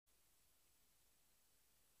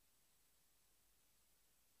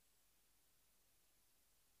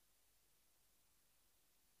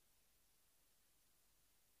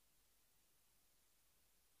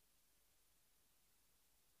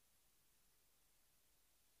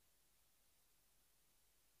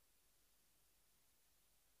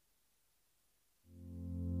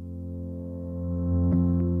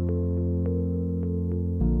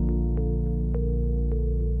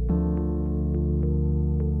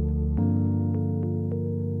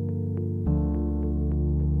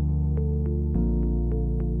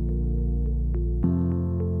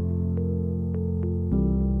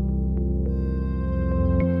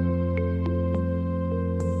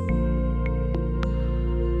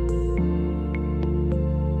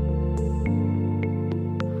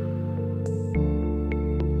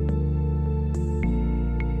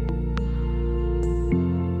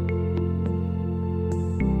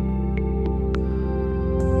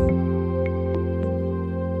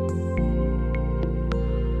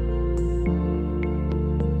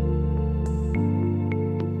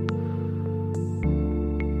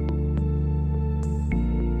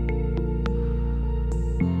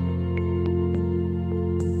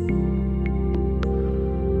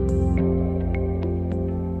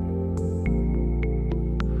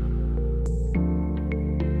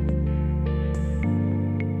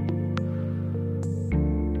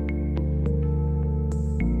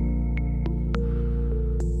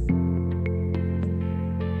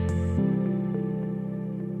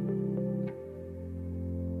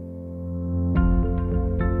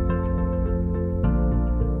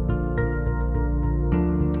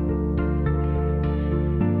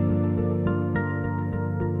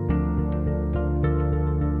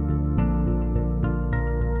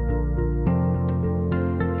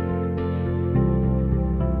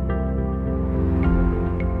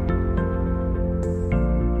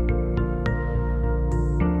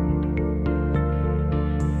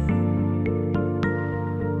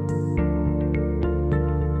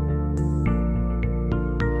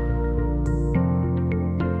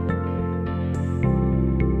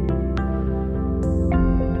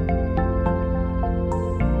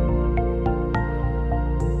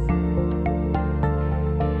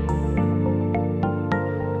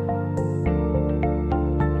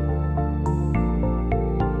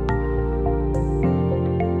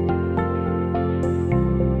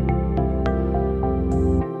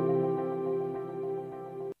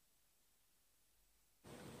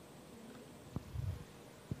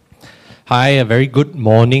Hi, a very good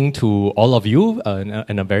morning to all of you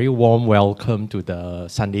and a very warm welcome to the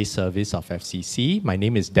Sunday service of FCC. My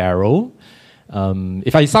name is Daryl.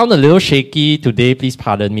 If I sound a little shaky today, please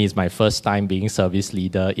pardon me. It's my first time being service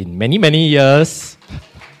leader in many, many years.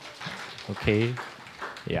 Okay,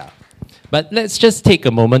 yeah. But let's just take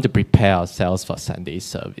a moment to prepare ourselves for Sunday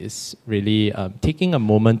service. Really taking a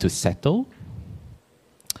moment to settle.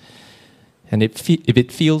 And if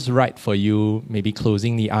it feels right for you, maybe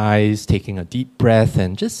closing the eyes, taking a deep breath,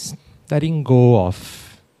 and just letting go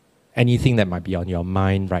of anything that might be on your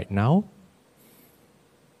mind right now.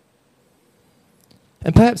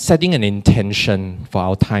 And perhaps setting an intention for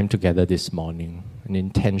our time together this morning. An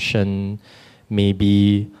intention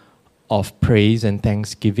maybe of praise and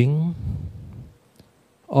thanksgiving,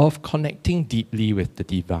 of connecting deeply with the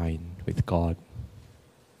divine, with God.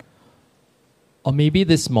 Or maybe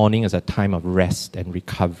this morning is a time of rest and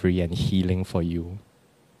recovery and healing for you.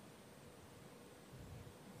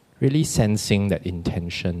 Really sensing that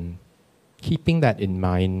intention, keeping that in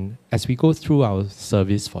mind as we go through our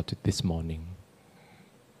service for this morning.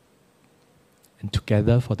 And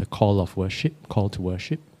together for the call to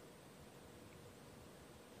worship.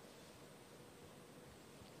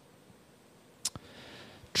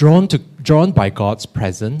 Drawn by God's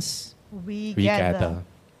presence, we gather.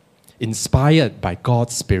 Inspired by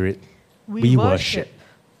God's Spirit, we worship.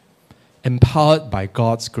 Empowered by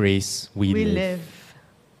God's grace, we live.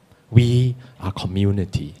 We are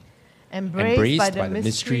community, embraced by the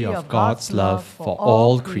mystery of God's love for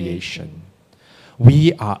all creation.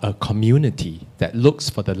 We are a community that looks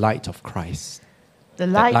for the light of Christ. The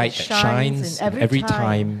light that shines in every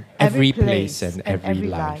time, every place, and every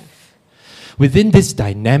life. Within this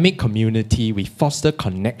dynamic community, we foster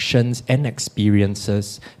connections and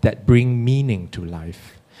experiences that bring meaning to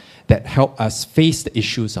life, that help us face the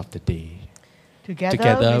issues of the day.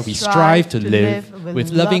 Together we strive to live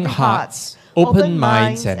with loving hearts, open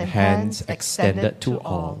minds, and hands extended to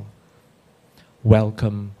all.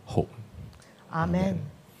 Welcome home. Amen.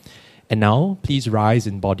 And now, please rise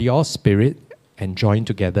in body or spirit and join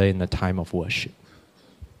together in a time of worship.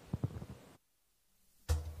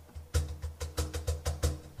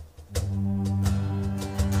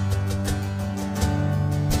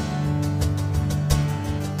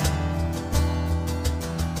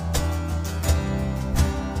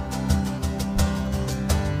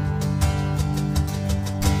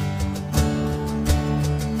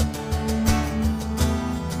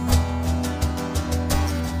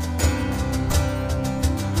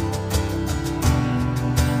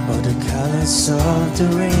 Of the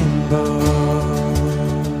rainbow,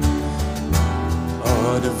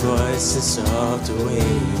 all the voices of the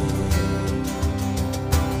wind,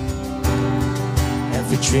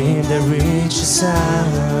 every dream that reaches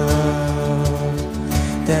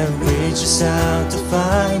out to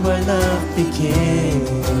find where love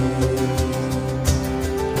begins,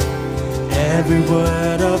 every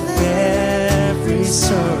word of every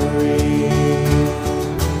story,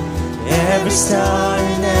 every star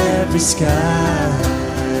in every sky,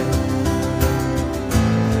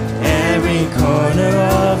 every corner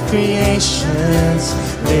of creations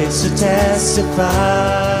lives to testify.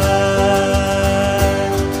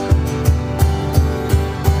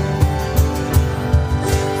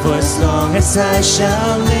 For as long as I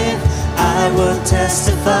shall live, I will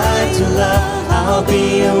testify to love. I'll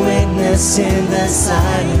be a witness in the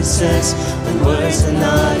silences when words are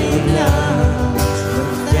not enough.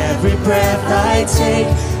 Every breath I take,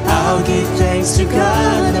 I'll give thanks to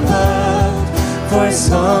God above. For as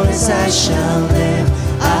long as I shall live,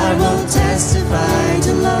 I will testify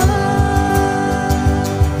to love.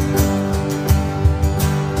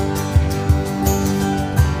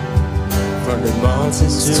 From the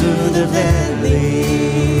mountains to the valleys,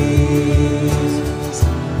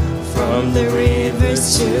 from the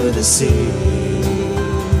rivers to the sea,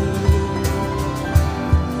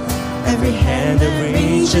 every hand that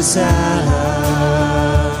reaches out,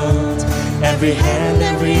 every hand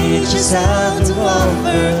that reaches out to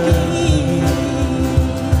offer peace,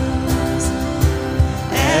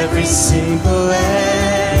 every simple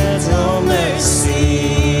act of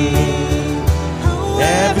mercy,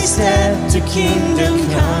 every step to kingdom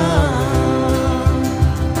come,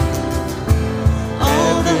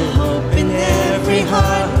 all the hope in every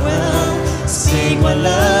heart will sing what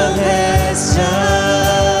love has done.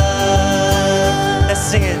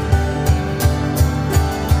 Sing it.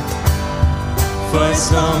 For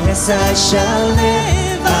as long as I shall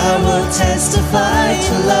live, I will testify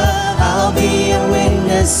to love. I'll be a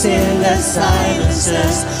witness in the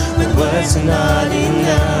silences when words are not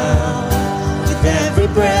enough. With With every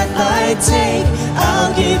breath I take,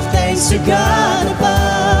 I'll give thanks to God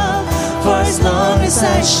above. For as long as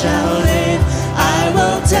I shall live, I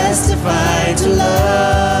will testify to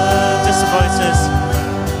love. Just the voices.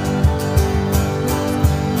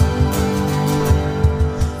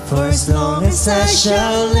 For as long as I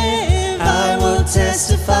shall live, I will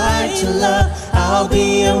testify to love. I'll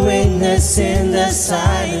be a witness in the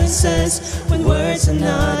silences when words are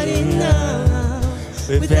not enough.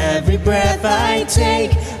 With every breath I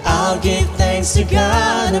take, I'll give thanks to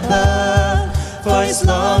God above. For as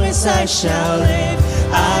long as I shall live,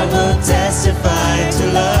 I will testify to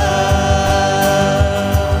love.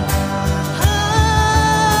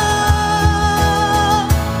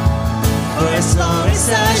 For as long as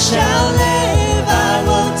I shall live, I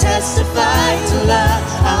will testify to love.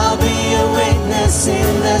 I'll be a witness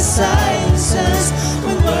in the silences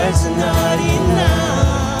when words are not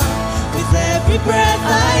enough. With every breath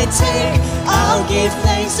I take, I'll give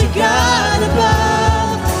thanks to God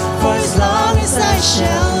above. For as long as I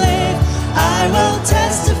shall live, I will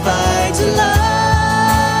testify to love.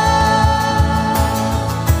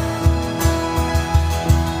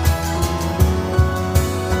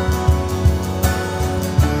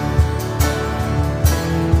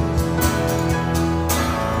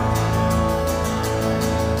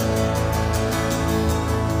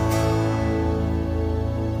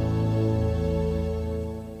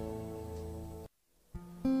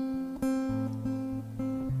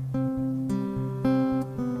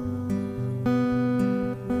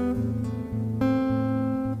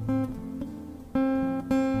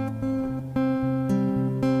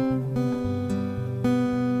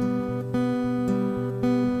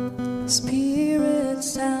 Spirit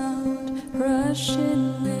sound,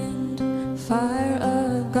 rushing wind, fire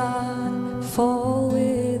of God, fall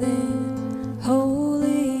within.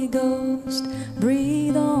 Holy Ghost,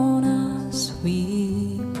 breathe on us,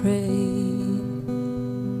 we pray.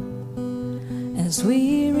 As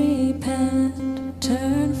we repent,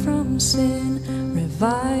 turn from sin,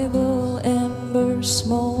 revival embers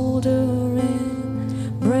smoldering,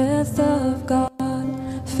 breath of God,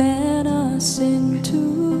 fan us into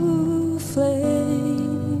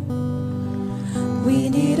flame. We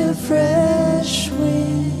need a fresh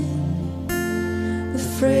wind, the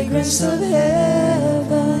fragrance of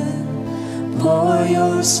heaven. Pour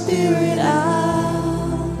your spirit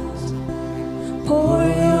out, pour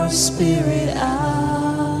your spirit out.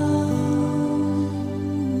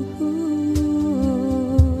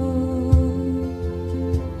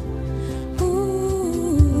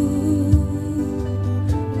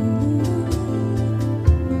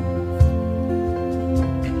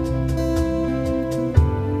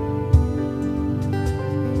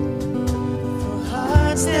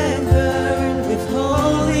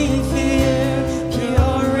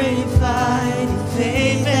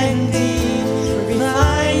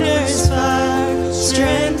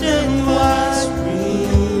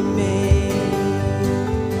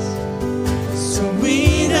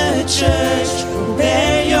 Church,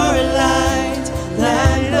 bear your light,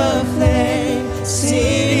 land of flame,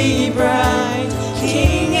 city bright,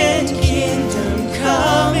 King and kingdom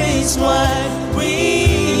come is what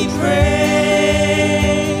we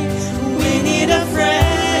pray. We need a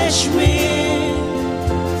fresh wind,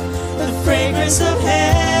 the fragrance of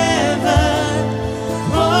heaven.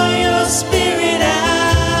 Pour your spirit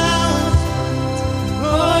out,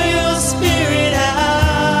 pour your spirit out.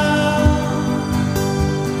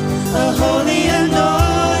 A holy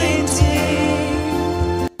anointing,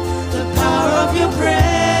 the power of your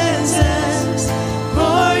presence.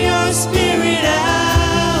 Pour your spirit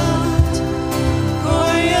out,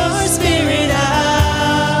 pour your spirit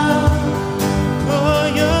out, pour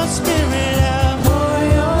your spirit out, pour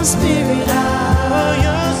your spirit out, pour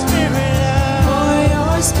your spirit out, pour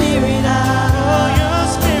your spirit out, pour your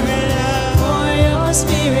spirit out, pour your spirit out, pour your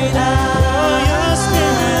spirit out.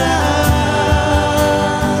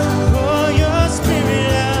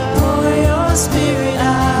 Spirit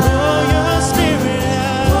out, pour your spirit out,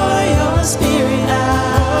 pour your spirit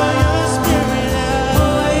out,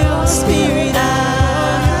 pour your spirit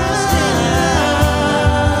out.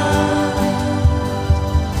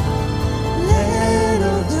 Land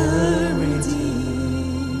of the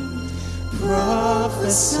redeemed,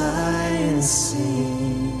 prophesy and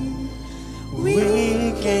sing. We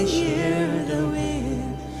can hear the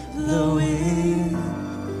wind blowing,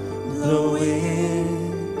 blowing,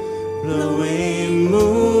 blowing,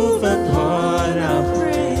 move upon our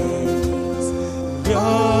praise.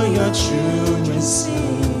 Your children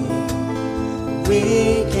sing. We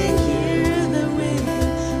can hear the wind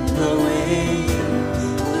blowing,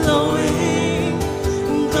 blowing,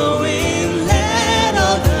 blowing.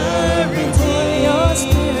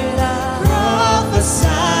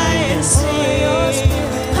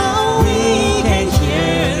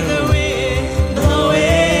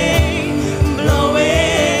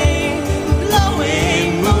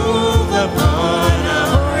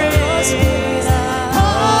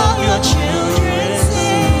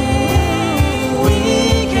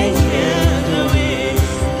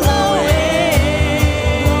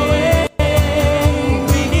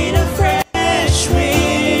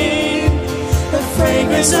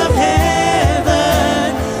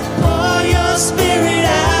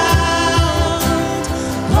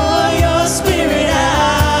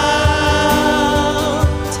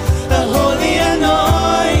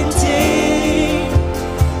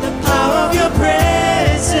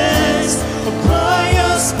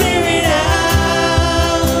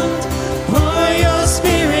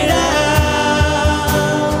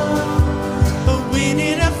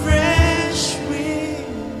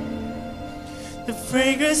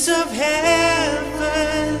 windows of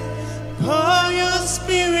heaven, pour your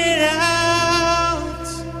Spirit out.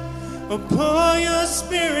 Oh, pour your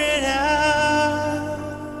Spirit out.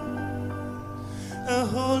 A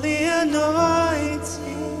holy anointing,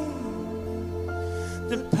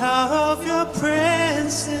 the power of your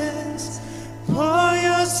presence. Pour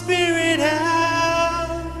your Spirit out.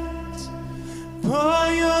 Pour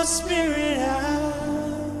your Spirit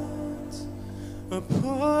out. Oh,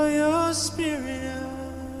 pour your Spirit out.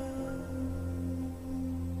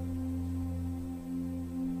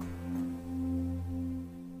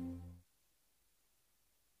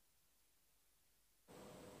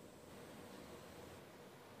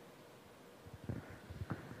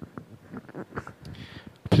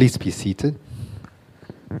 Please be seated.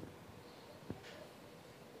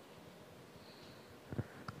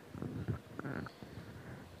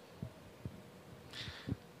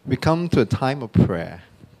 We come to a time of prayer.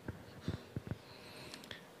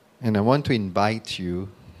 And I want to invite you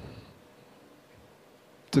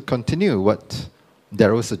to continue what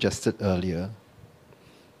Daryl suggested earlier.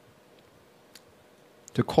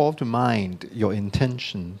 To call to mind your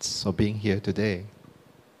intentions of being here today.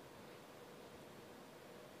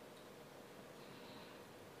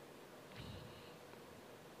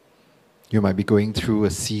 You might be going through a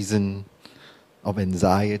season of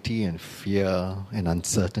anxiety and fear and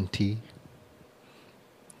uncertainty.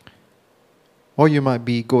 Or you might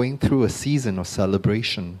be going through a season of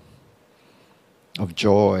celebration, of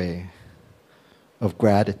joy, of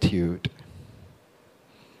gratitude.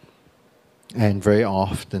 And very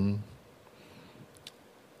often,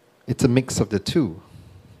 it's a mix of the two.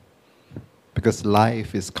 Because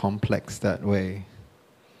life is complex that way.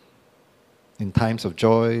 In times of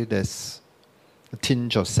joy, there's a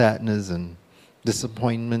tinge of sadness and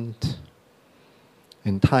disappointment.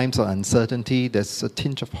 In times of uncertainty, there's a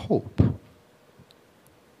tinge of hope.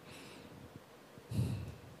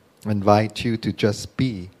 I invite you to just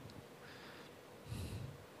be.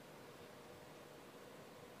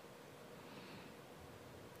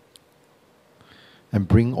 And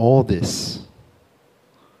bring all this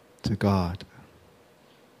to God.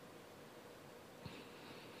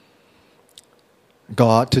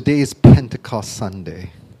 God, today is Pentecost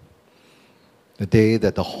Sunday, the day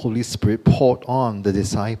that the Holy Spirit poured on the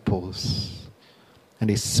disciples, and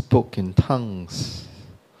they spoke in tongues.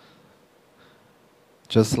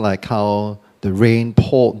 Just like how the rain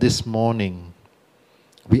poured this morning,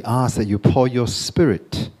 we ask that you pour your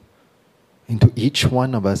Spirit into each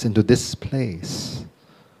one of us, into this place.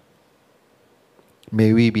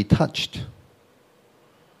 May we be touched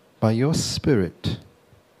by your Spirit,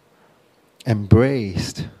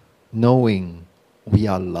 embraced, knowing we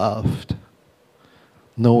are loved,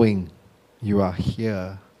 knowing you are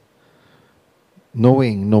here,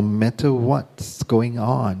 knowing no matter what's going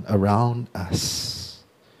on around us,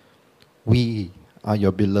 we are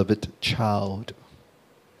your beloved child,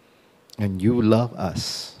 and you love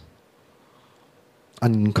us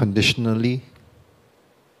unconditionally.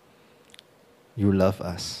 You love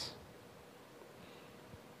us.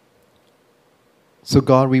 So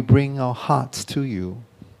God, we bring our hearts to you.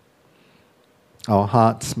 Our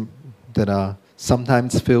hearts that are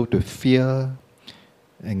sometimes filled with fear,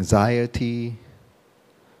 anxiety,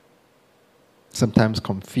 sometimes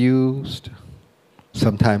confused,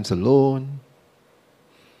 sometimes alone.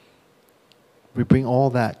 We bring all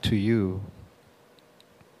that to you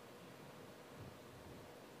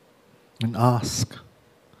and ask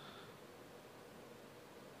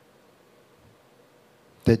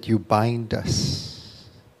that you bind us,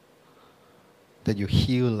 that you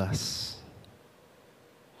heal us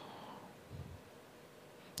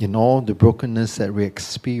in all the brokenness that we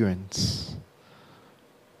experience.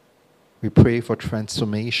 We pray for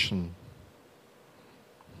transformation.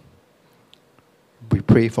 We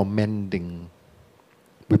pray for mending.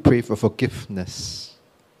 We pray for forgiveness.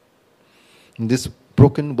 In this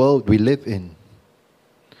broken world we live in,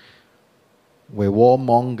 where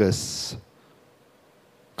warmongers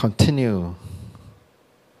continue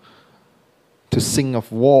to sing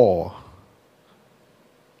of war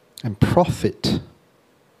and profit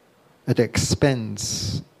at the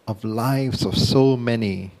expense of lives of so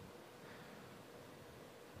many.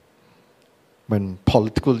 When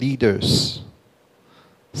political leaders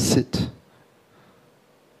sit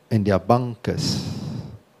in their bunkers,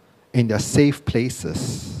 in their safe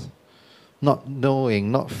places, not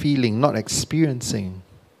knowing, not feeling, not experiencing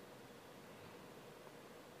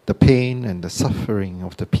the pain and the suffering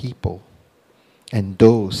of the people and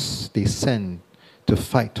those they send to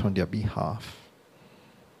fight on their behalf.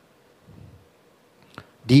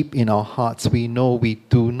 Deep in our hearts, we know we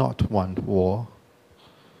do not want war.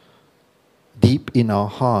 deep in our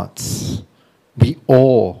hearts, we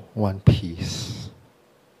all want peace.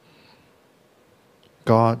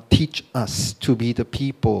 God, teach us to be the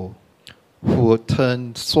people who will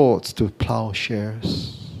turn swords to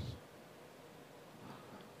plowshares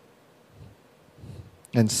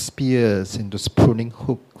and spears into pruning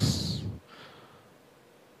hooks,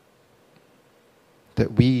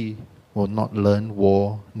 that we will not learn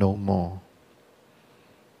war no more.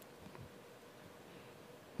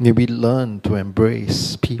 May we learn to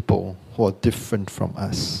embrace people who are different from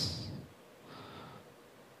us.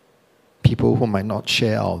 People who might not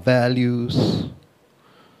share our values,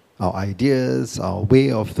 our ideas, our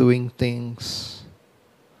way of doing things,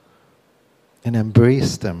 and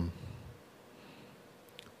embrace them.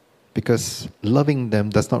 Because loving them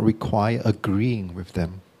does not require agreeing with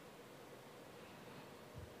them.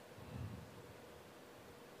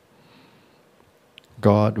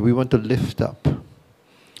 God, we want to lift up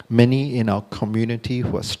many in our community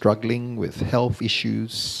who are struggling with health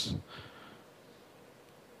issues,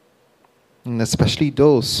 and especially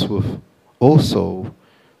those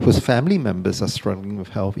whose family members are struggling with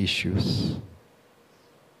health issues.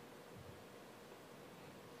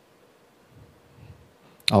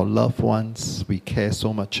 Our loved ones we care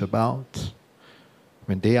so much about,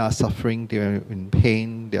 when they are suffering, they are in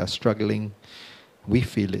pain, they are struggling, we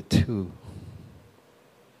feel it too.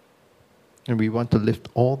 And we want to lift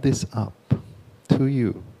all this up to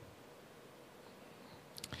you.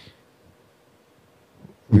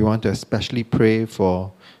 We want to especially pray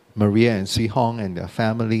for Maria and Sui Hong and their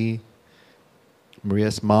family.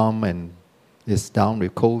 Maria's mom is down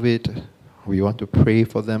with COVID. We want to pray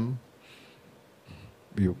for them.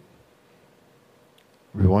 We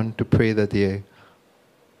want to pray that they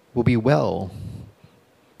will be well,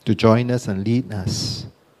 to join us and lead us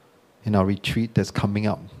in our retreat that's coming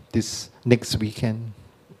up this next weekend.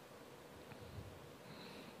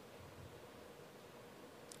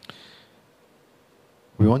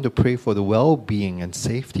 We want to pray for the well-being and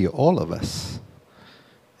safety of all of us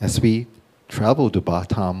as we travel to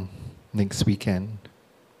Batam next weekend.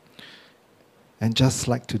 And just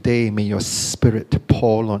like today, may your Spirit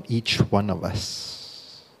pour on each one of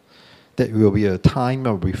us. That it will be a time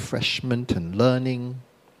of refreshment and learning.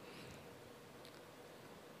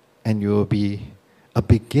 And it will be a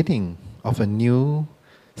beginning of a new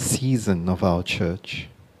season of our church.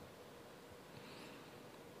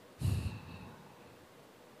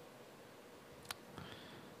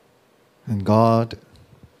 And God,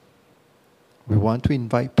 we want to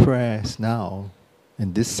invite prayers now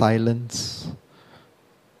in this silence,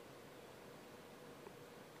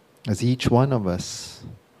 as each one of us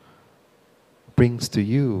brings to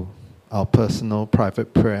you our personal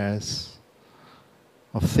private prayers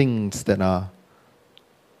of things that are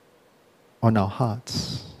on our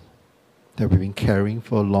hearts, that we've been carrying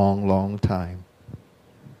for a long, long time.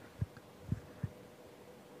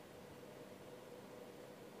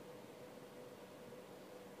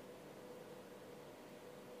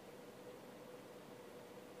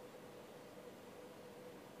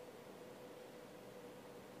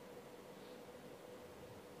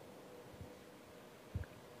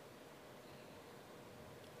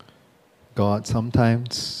 God,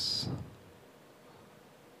 sometimes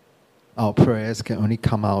our prayers can only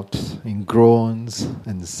come out in groans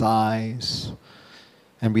and sighs,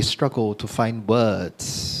 and we struggle to find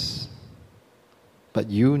words. But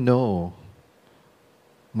you know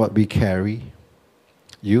what we carry.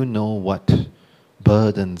 You know what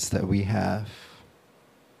burdens that we have.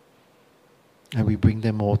 And we bring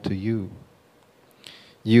them all to you.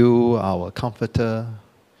 You are our comforter.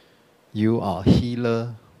 You are our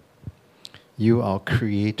healer. You are our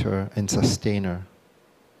creator and sustainer.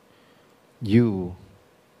 You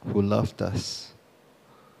who loved us.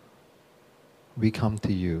 We come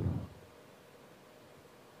to you.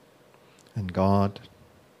 And God,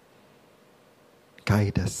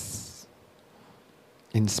 guide us,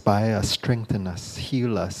 inspire us, strengthen us,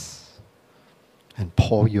 heal us, and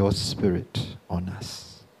pour your Spirit on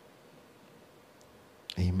us.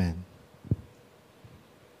 Amen.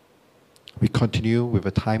 We continue with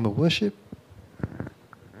a time of worship.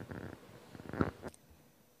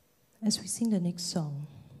 As we sing the next song,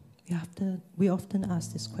 we often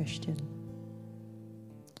ask this question: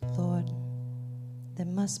 Lord, there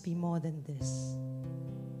must be more than this.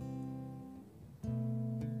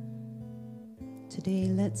 Today,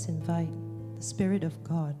 let's invite the Spirit of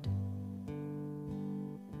God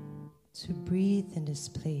to breathe in this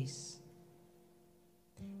place,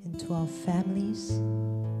 into our families,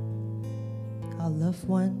 our loved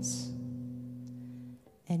ones,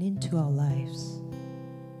 and into our lives.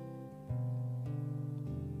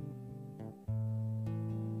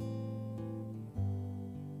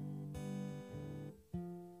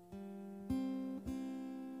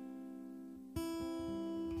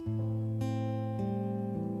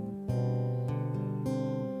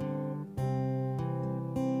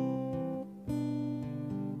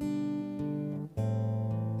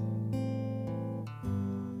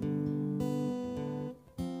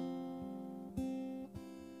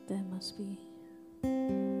 must be.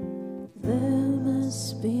 There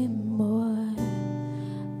must be more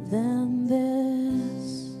than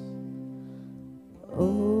this.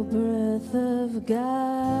 Oh, breath of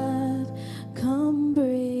God, come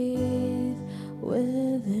breathe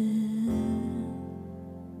within.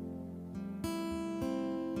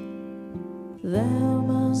 There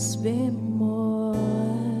must be more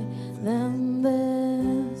than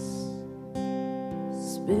this.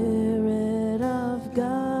 Spirit of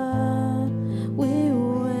God, we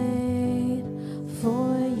wait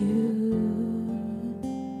for you.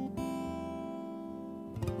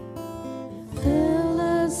 Fill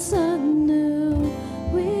us anew,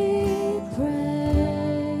 we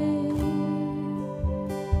pray.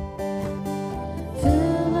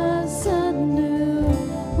 Fill us anew,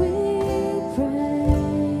 we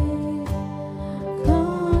pray.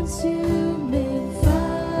 Consuming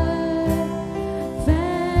fire,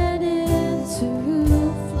 fan into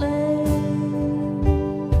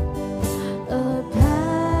flame. A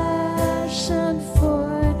passion for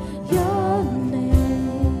your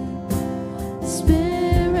name.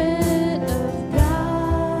 Spirit of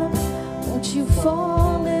God, won't you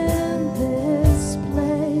fall in this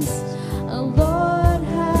place? Lord,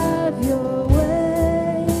 have your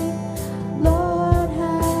way. Lord,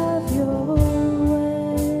 have your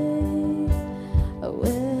way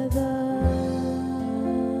with us.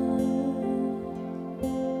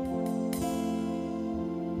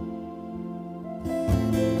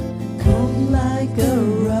 Come like a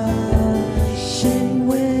rushing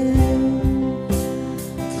wind,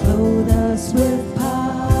 clothe us with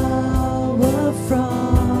power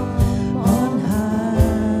from on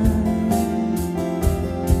high.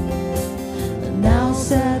 Now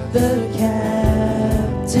set the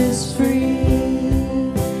captives free,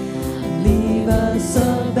 leave us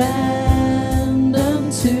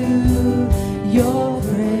abandoned to your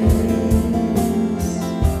praise.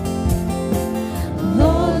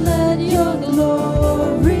 Lord, let your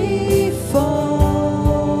glory fall.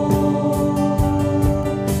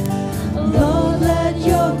 Lord, let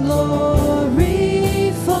your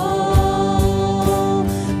glory fall.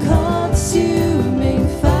 Consuming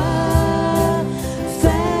fire,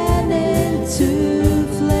 fan into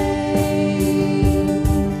flame.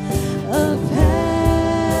 A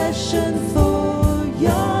passion for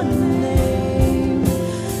your name.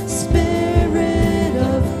 Spirit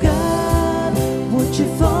of God, would you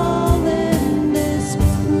fall in this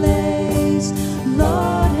place?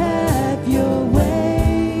 Lord, have your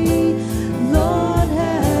way. Lord,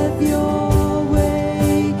 have your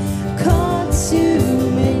way.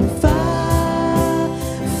 Consuming fire,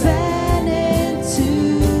 fan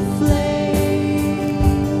into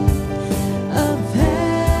flame. A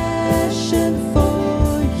passion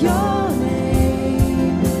for your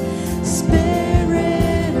name.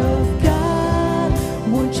 Spirit of God,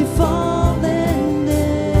 won't you fall in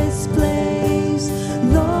this place?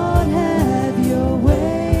 Lord, have your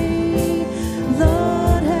way.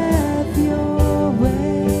 Lord, have your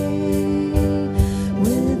way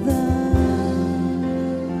with us.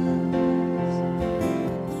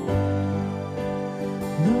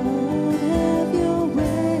 Lord, have your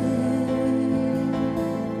way.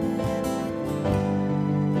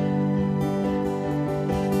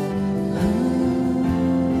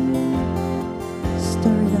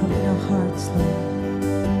 Stir it up in our hearts, Lord.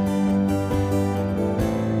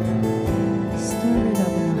 Stir it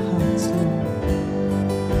up in our hearts, Lord.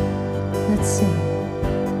 Let's sing.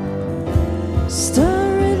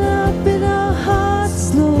 Stir it up in our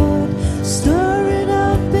hearts, Lord. Stir it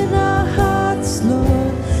up in our hearts,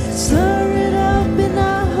 Lord. Stir it up in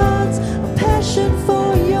our hearts. A passion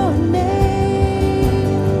for your name.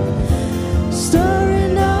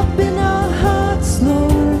 Stirring up in our hearts,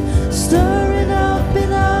 Lord. Stirring up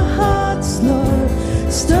in our hearts, Lord.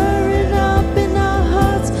 Stirring up in our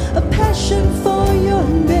hearts. A passion for your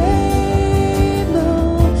name,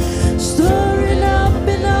 Lord. Stirring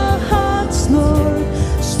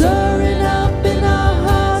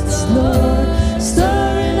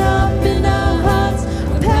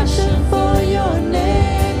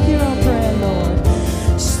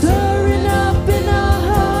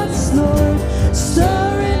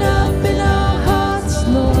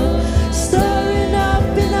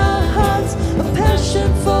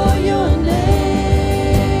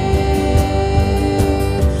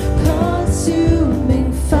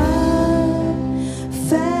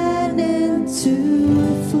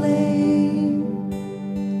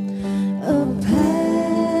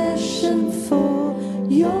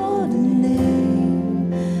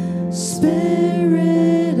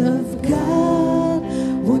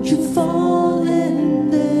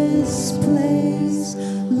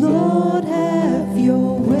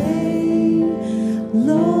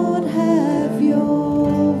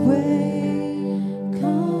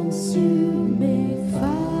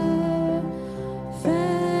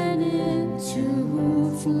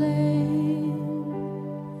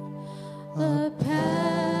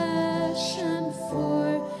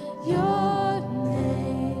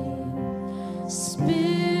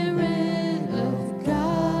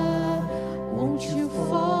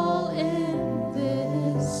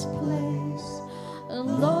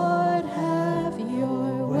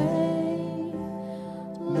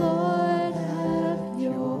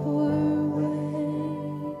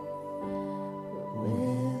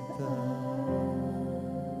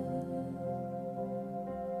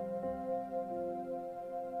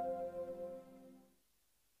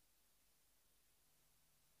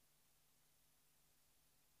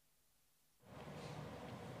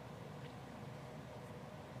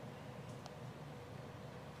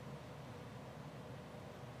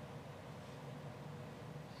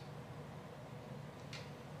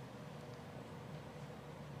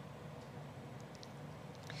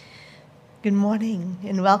Good morning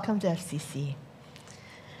and welcome to FCC.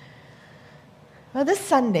 Well, this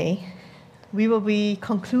Sunday, we will be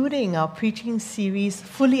concluding our preaching series,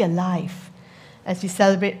 Fully Alive, as we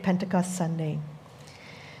celebrate Pentecost Sunday.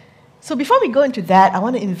 So before we go into that, I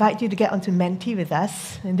want to invite you to get onto Menti with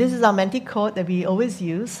us. And this is our Menti code that we always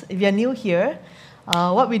use. If you're new here,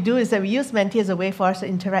 what we do is that we use Menti as a way for us to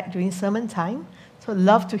interact during sermon time. So I'd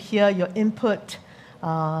love to hear your input,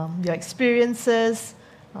 your experiences,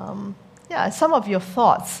 some of your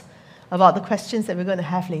thoughts about the questions that we're going to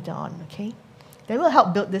have later on, okay? That will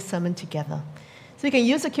help build this sermon together. So you can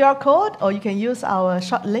use the QR code or you can use our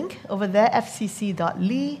short link over there, fcc.ly/Menti.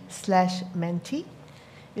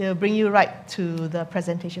 It'll bring you right to the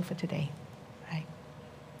presentation for today. Right.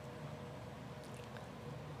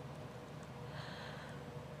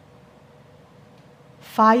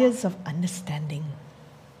 Fires of understanding.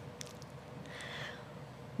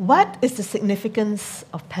 What is the significance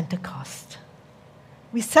of Pentecost?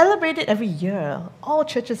 We celebrate it every year, all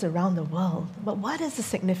churches around the world. But what is the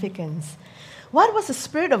significance? What was the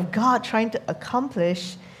Spirit of God trying to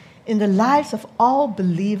accomplish in the lives of all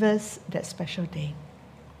believers that special day?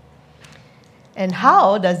 And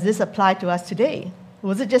how does this apply to us today?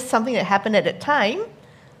 Was it just something that happened at that time?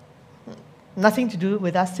 Nothing to do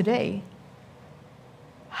with us today.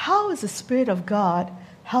 How is the Spirit of God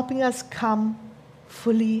helping us come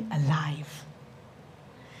fully alive?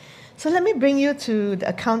 So let me bring you to the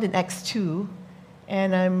account in Acts 2,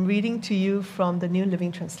 and I'm reading to you from the New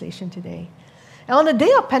Living Translation today. And on the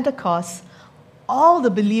day of Pentecost, all the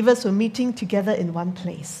believers were meeting together in one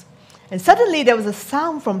place. And suddenly there was a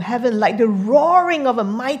sound from heaven like the roaring of a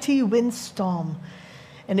mighty windstorm,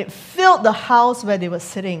 and it filled the house where they were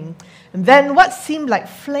sitting. And then what seemed like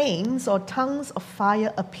flames or tongues of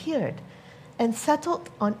fire appeared and settled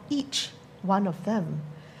on each one of them.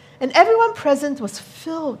 And everyone present was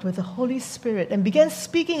filled with the Holy Spirit and began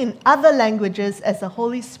speaking in other languages as the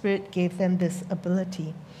Holy Spirit gave them this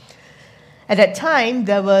ability. At that time,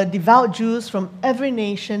 there were devout Jews from every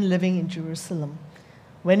nation living in Jerusalem.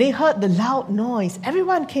 When they heard the loud noise,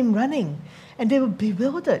 everyone came running, and they were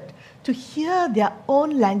bewildered to hear their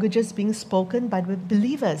own languages being spoken by the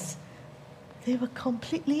believers. They were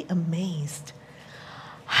completely amazed.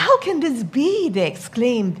 "How can this be?" they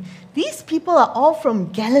exclaimed. "These people are all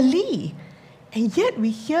from Galilee, and yet we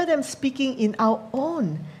hear them speaking in our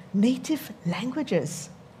own native languages."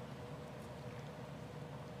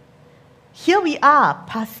 Here we are,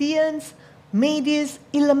 Parthians, Medes,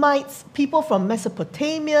 Elamites, people from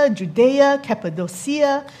Mesopotamia, Judea,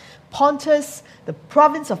 Cappadocia, Pontus, the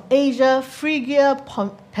province of Asia, Phrygia,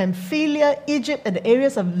 Pamphylia, Egypt, and the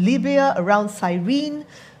areas of Libya around Cyrene,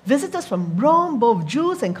 visitors from Rome, both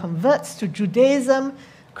Jews and converts to Judaism,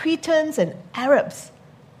 Cretans and Arabs.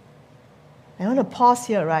 I want to pause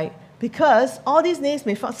here, right? Because all these names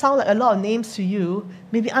may sound like a lot of names to you,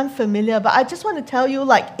 maybe unfamiliar, but I just want to tell you,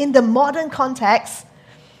 like, in the modern context,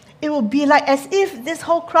 it will be like as if this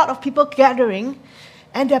whole crowd of people gathering,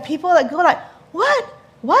 and there are people that go like, "What?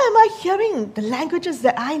 Why am I hearing the languages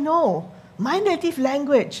that I know? My native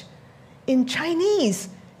language, in Chinese,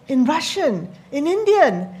 in Russian, in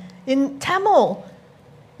Indian, in Tamil,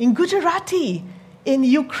 in Gujarati, in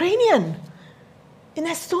Ukrainian, in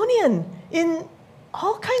Estonian, in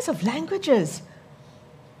all kinds of languages."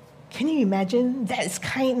 Can you imagine? That's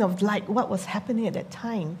kind of like what was happening at that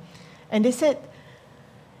time. And they said,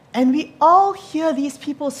 and we all hear these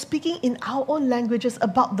people speaking in our own languages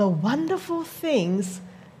about the wonderful things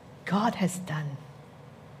God has done.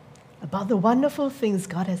 About the wonderful things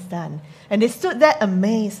God has done. And they stood there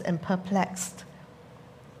amazed and perplexed.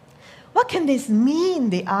 "What can this mean?"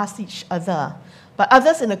 they asked each other. But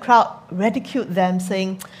others in the crowd ridiculed them,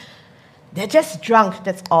 saying, "They're just drunk,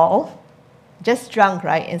 that's all." Just drunk,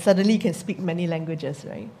 right? And suddenly you can speak many languages,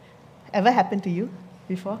 right? Ever happened to you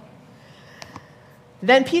before?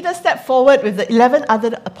 Then Peter stepped forward with the 11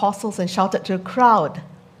 other apostles and shouted to the crowd,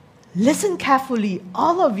 "Listen carefully,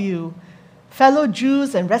 all of you, fellow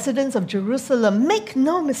Jews and residents of Jerusalem, make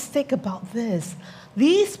no mistake about this.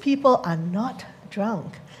 These people are not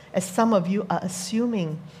drunk, as some of you are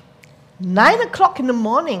assuming. 9 o'clock in the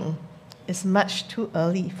morning is much too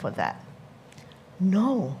early for that.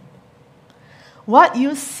 No. What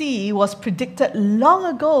you see was predicted long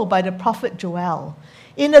ago by the prophet Joel.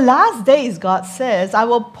 In the last days, God says, I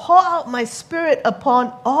will pour out my spirit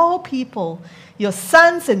upon all people. Your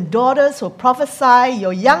sons and daughters will prophesy,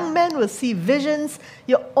 your young men will see visions,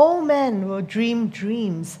 your old men will dream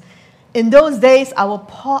dreams. In those days, I will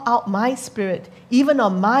pour out my spirit, even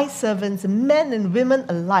on my servants, men and women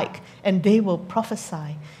alike, and they will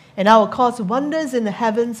prophesy. And I will cause wonders in the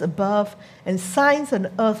heavens above and signs on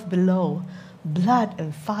the earth below, blood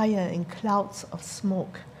and fire and clouds of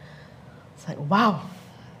smoke. It's like, wow.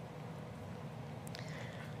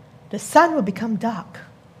 The sun will become dark,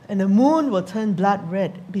 and the moon will turn blood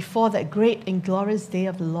red before that great and glorious day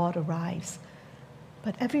of the Lord arrives.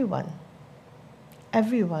 But everyone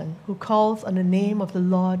who calls on the name of the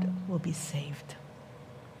Lord will be saved.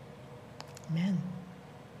 Amen.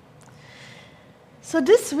 So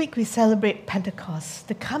this week we celebrate Pentecost,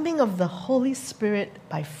 the coming of the Holy Spirit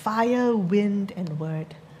by fire, wind, and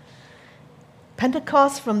word.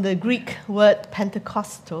 Pentecost from the Greek word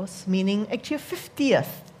Pentecostos, meaning actually 50th,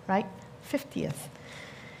 right? 50th.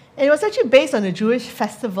 And it was actually based on a Jewish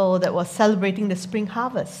festival that was celebrating the spring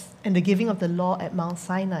harvest and the giving of the law at Mount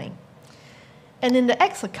Sinai. And in the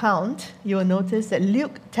Acts account, you will notice that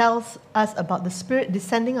Luke tells us about the Spirit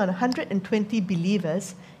descending on 120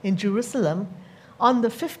 believers in Jerusalem on the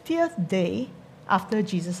 50th day after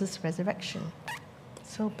Jesus' resurrection.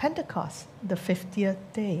 So Pentecost, the 50th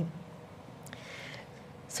day.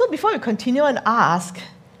 So before we continue and ask,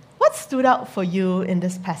 what stood out for you in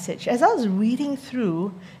this passage? As I was reading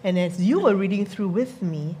through, and as you were reading through with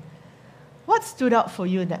me, what stood out for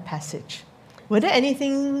you in that passage? Were there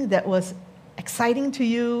anything that was exciting to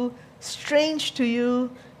you, strange to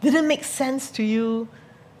you, didn't make sense to you,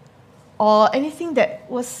 or anything that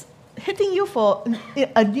was hitting you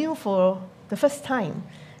anew for the first time?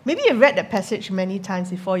 Maybe you've read that passage many times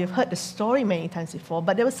before, you've heard the story many times before,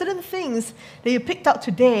 but there were certain things that you picked out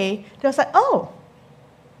today that was like, oh,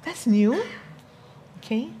 that's new.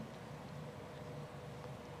 Okay.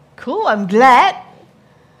 Cool, I'm glad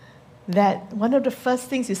that one of the first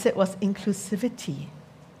things you said was inclusivity.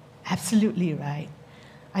 Absolutely right.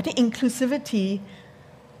 I think inclusivity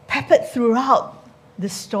peppered throughout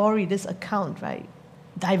this story, this account, right?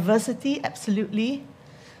 Diversity, absolutely.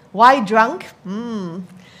 Why drunk?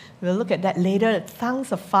 We'll look at that later. The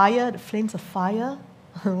tongues of fire, the flames of fire.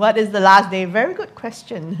 What is the last day? Very good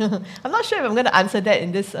question. I'm not sure if I'm going to answer that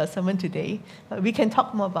in this sermon today, but we can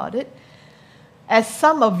talk more about it. As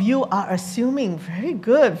some of you are assuming, very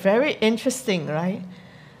good, very interesting, right?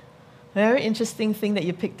 Very interesting thing that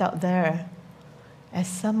you picked out there. As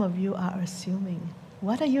some of you are assuming.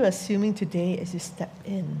 What are you assuming today as you step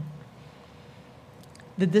in?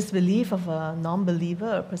 The disbelief of a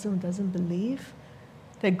non-believer, a person who doesn't believe?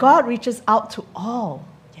 That God reaches out to all.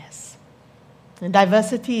 Yes. And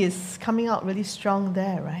diversity is coming out really strong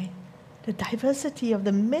there, right? The diversity of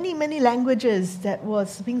the many, many languages that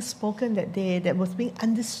was being spoken that day, that was being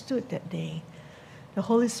understood that day. The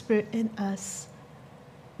Holy Spirit in us.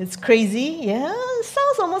 It's crazy, yeah, it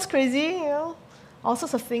sounds almost crazy, you know. All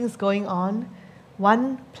sorts of things going on.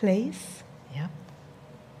 One place, yeah.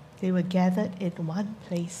 They were gathered in one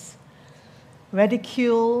place.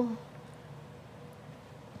 Ridicule,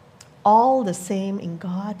 all the same in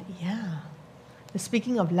God, yeah. The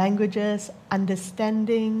speaking of languages,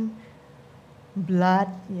 understanding, blood,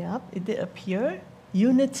 yeah, it did appear.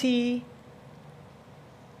 Unity,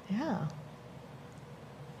 yeah.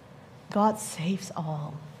 God saves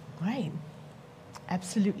all, right?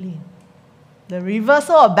 Absolutely. The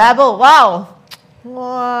reversal of Babel, wow.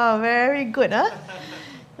 Wow, very good, huh?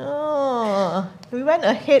 Oh, we went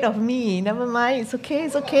ahead of me. Never mind, it's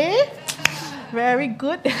okay. Very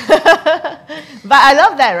good. But I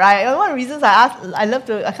love that, right? One of the reasons I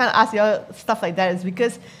kind of ask you all stuff like that is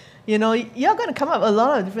because, you know, you're going to come up with a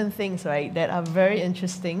lot of different things, right, that are very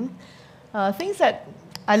interesting. Things that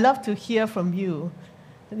I love to hear from you.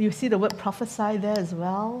 You see the word prophesy there as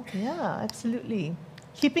well? Yeah, absolutely.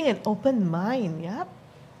 Keeping an open mind, yep.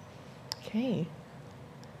 Okay.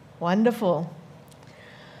 Wonderful.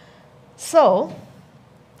 So,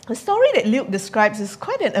 the story that Luke describes is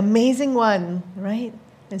quite an amazing one, right?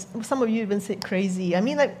 And some of you even said crazy. I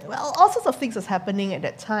mean, all sorts of things was happening at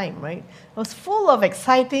that time, right? It was full of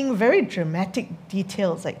exciting, very dramatic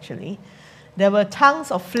details, actually. There were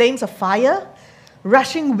tongues of flames of fire,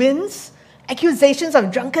 rushing winds, accusations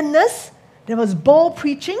of drunkenness. There was bold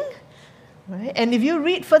preaching, right? And if you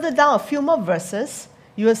read further down a few more verses,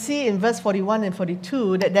 you will see in verse 41 and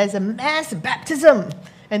 42 that there's a mass baptism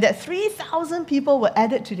and that 3,000 people were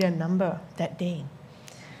added to their number that day.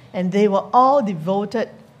 And they were all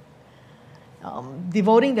devoting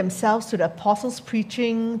themselves to the apostles'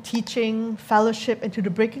 preaching, teaching, fellowship, and to the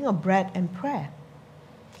breaking of bread and prayer.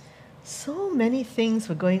 So many things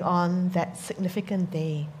were going on that significant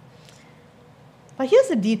day. But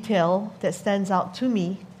here's a detail that stands out to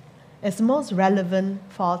me as most relevant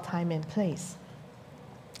for our time and place.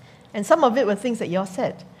 And some of it were things that you all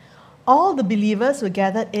said. All the believers were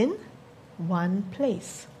gathered in one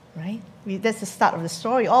place. right? That's the start of the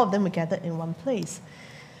story. All of them were gathered in one place.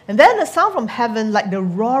 And then a sound from heaven, like the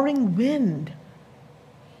roaring wind,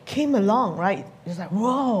 came along, right? It was like,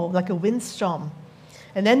 whoa, like a windstorm.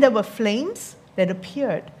 And then there were flames that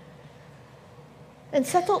appeared and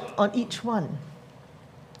settled on each one.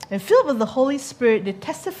 And filled with the Holy Spirit, they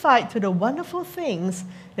testified to the wonderful things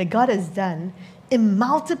that God has done in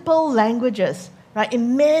multiple languages, right?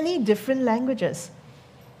 In many different languages,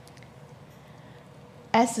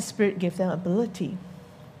 as the Spirit gave them ability.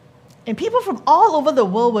 And people from all over the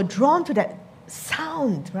world were drawn to that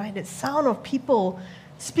sound, right? That sound of people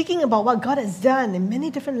speaking about what God has done in many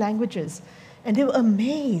different languages. And they were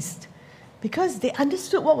amazed because they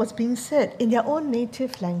understood what was being said in their own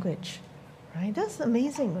native language, right? That's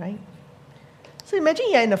amazing, right? So imagine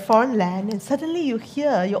you're in a foreign land and suddenly you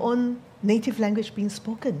hear your own native language being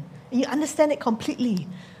spoken and you understand it completely.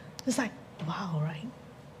 It's like, wow, right?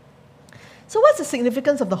 So what's the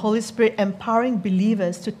significance of the Holy Spirit empowering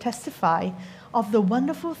believers to testify of the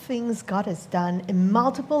wonderful things God has done in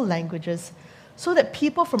multiple languages so that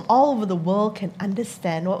people from all over the world can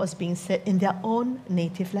understand what was being said in their own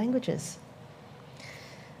native languages?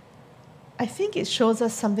 I think it shows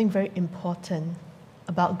us something very important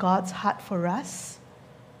about God's heart for us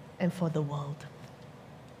and for the world.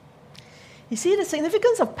 You see, the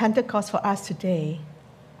significance of Pentecost for us today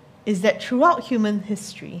is that throughout human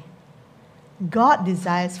history, God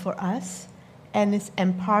desires for us and is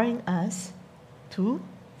empowering us to,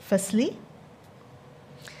 firstly,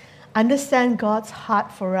 understand God's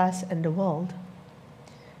heart for us and the world.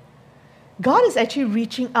 God is actually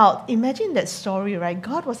reaching out. Imagine that story, right?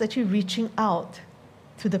 God was actually reaching out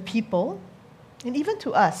to the people and even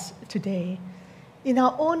to us today in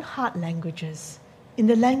our own heart languages, in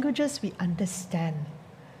the languages we understand.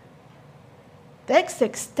 That's the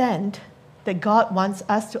extent that God wants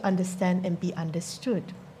us to understand and be understood.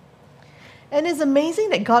 And it's amazing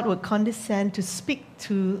that God would condescend to speak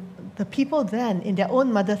to the people then in their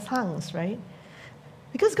own mother tongues, right?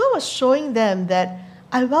 Because God was showing them that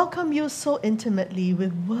I welcome you so intimately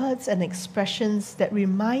with words and expressions that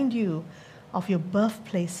remind you of your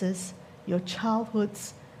birthplaces, your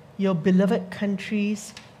childhoods, your beloved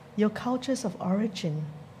countries, your cultures of origin.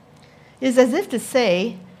 It's as if to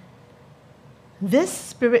say, this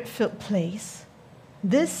spirit-filled place,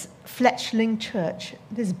 this fledgling church,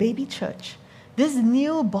 this baby church, this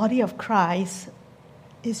new body of Christ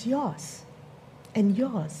is yours, and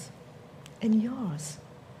yours, and yours.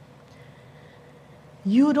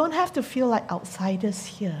 You don't have to feel like outsiders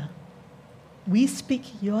here. We speak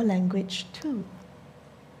your language too.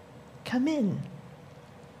 Come in,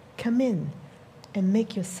 and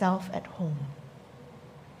make yourself at home.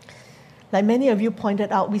 Like many of you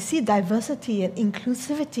pointed out, we see diversity and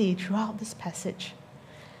inclusivity throughout this passage.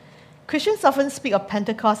 Christians often speak of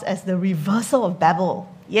Pentecost as the reversal of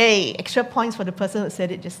Babel. Yay, extra points for the person who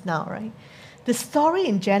said it just now, right? The story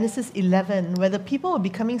in Genesis 11, where the people were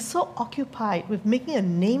becoming so occupied with making a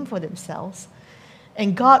name for themselves,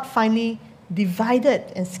 and God finally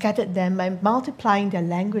divided and scattered them by multiplying their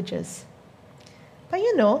languages. But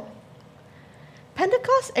you know,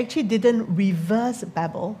 Pentecost actually didn't reverse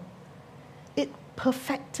Babel. It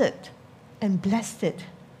perfected and blessed it.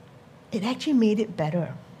 It actually made it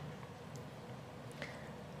better.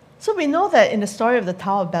 So we know that in the story of the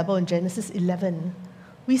Tower of Babel in Genesis 11,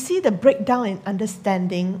 we see the breakdown in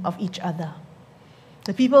understanding of each other.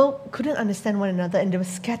 The people couldn't understand one another and they were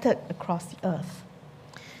scattered across the earth.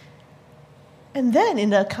 And then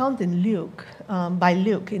in the account in Luke, by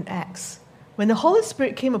Luke in Acts, when the Holy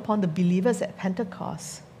Spirit came upon the believers at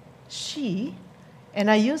Pentecost, she,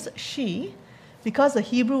 and I use she because the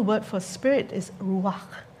Hebrew word for spirit is ruach,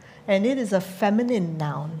 and it is a feminine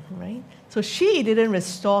noun, right? So she didn't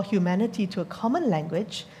restore humanity to a common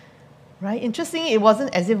language, right? Interestingly, it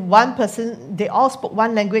wasn't as if one person, they all spoke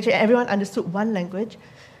one language and everyone understood one language.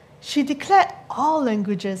 She declared all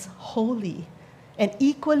languages holy and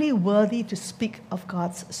equally worthy to speak of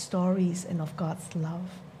God's stories and of God's love.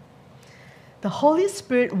 The Holy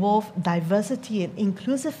Spirit wove diversity and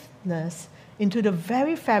inclusiveness into the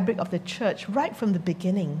very fabric of the church right from the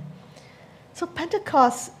beginning. So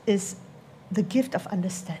Pentecost is the gift of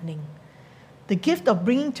understanding, the gift of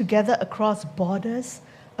bringing together across borders,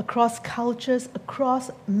 across cultures,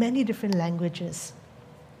 across many different languages.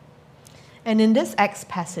 And in this Acts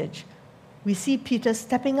passage, we see Peter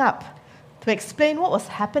stepping up to explain what was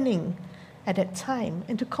happening at that time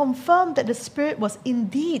and to confirm that the Spirit was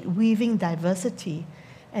indeed weaving diversity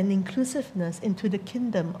and inclusiveness into the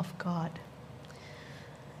kingdom of God.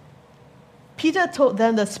 Peter told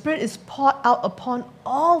them the Spirit is poured out upon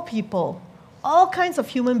all people all kinds of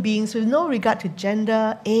human beings with no regard to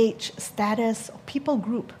gender, age, status, or people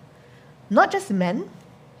group. Not just men,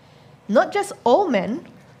 not just old men,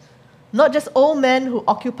 not just old men who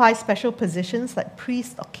occupy special positions like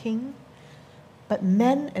priest or king, but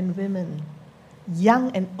men and women,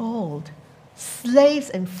 young and old, slaves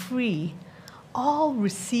and free, all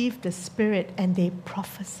receive the Spirit and they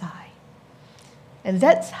prophesy. And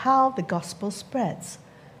that's how the gospel spreads.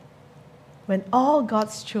 When all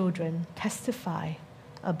God's children testify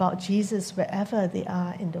about Jesus wherever they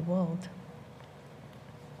are in the world.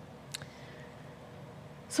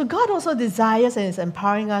 So God also desires and is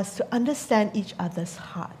empowering us to understand each other's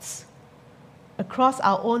hearts across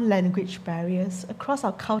our own language barriers, across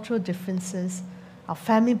our cultural differences, our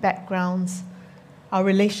family backgrounds, our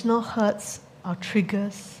relational hurts, our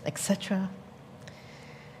triggers, etc.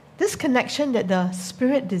 This connection that the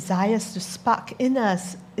Spirit desires to spark in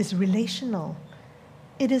us is relational.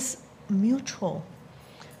 It is mutual.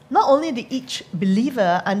 Not only did each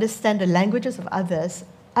believer understand the languages of others,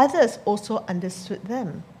 others also understood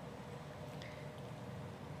them.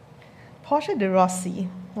 Portia de Rossi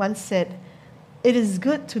once said, "It is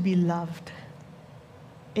good to be loved.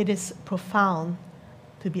 It is profound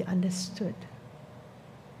to be understood."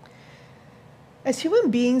 As human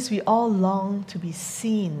beings, we all long to be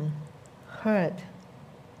seen, heard,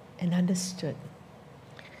 and understood.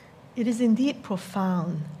 It is indeed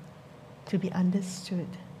profound to be understood.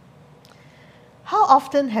 How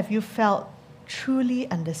often have you felt truly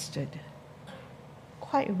understood?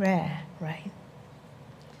 Quite rare, right?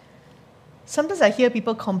 Sometimes I hear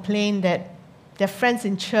people complain that their friends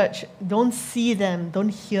in church don't see them, don't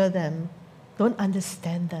hear them, don't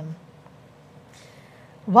understand them.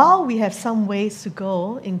 While we have some ways to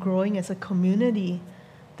go in growing as a community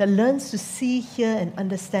that learns to see, hear, and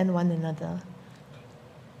understand one another,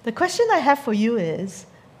 the question I have for you is,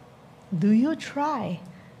 do you try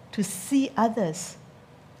to see others,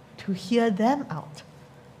 to hear them out,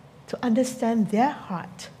 to understand their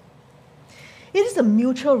heart? It is a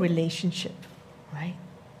mutual relationship, right?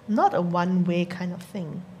 Not a one-way kind of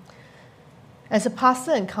thing. As a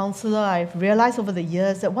pastor and counselor, I've realized over the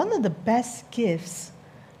years that one of the best gifts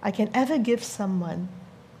I can ever give someone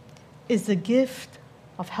is the gift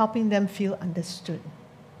of helping them feel understood.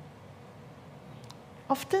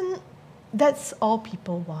 Often, that's all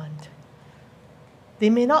people want. They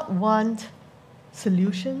may not want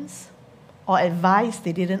solutions or advice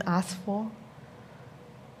they didn't ask for.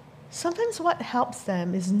 Sometimes what helps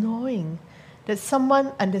them is knowing that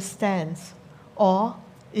someone understands or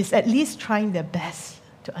is at least trying their best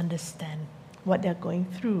to understand what they're going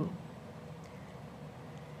through.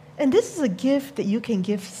 And this is a gift that you can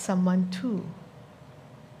give someone too.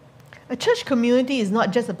 A church community is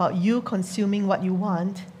not just about you consuming what you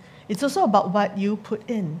want, it's also about what you put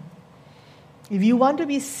in. If you want to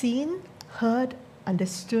be seen, heard,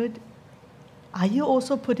 understood, are you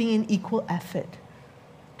also putting in equal effort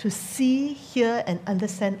to see, hear, and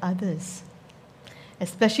understand others,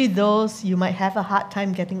 especially those you might have a hard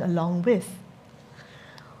time getting along with,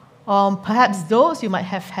 or perhaps those you might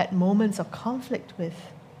have had moments of conflict with?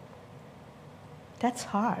 That's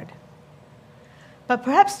hard. But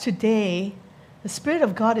perhaps today, the Spirit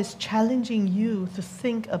of God is challenging you to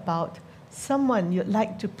think about someone you'd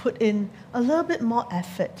like to put in a little bit more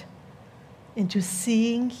effort into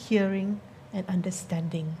seeing, hearing, and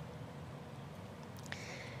understanding.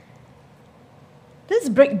 This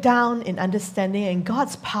breakdown in understanding and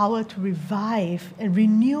God's power to revive and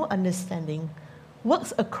renew understanding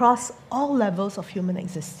works across all levels of human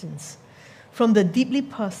existence, from the deeply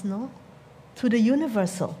personal to the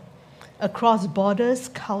universal, across borders,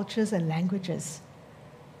 cultures, and languages.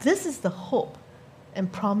 This is the hope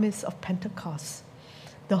and promise of Pentecost.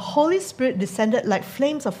 The Holy Spirit descended like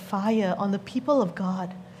flames of fire on the people of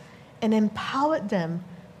God and empowered them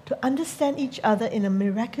to understand each other in a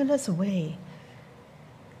miraculous way.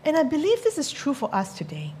 And I believe this is true for us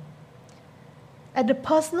today. At the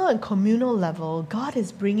personal and communal level, God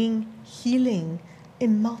is bringing healing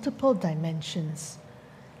in multiple dimensions.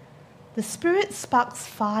 The Spirit sparks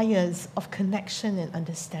fires of connection and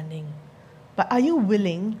understanding. But are you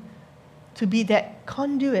willing to be that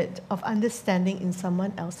conduit of understanding in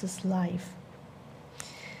someone else's life?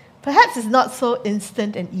 Perhaps it's not so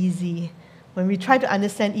instant and easy when we try to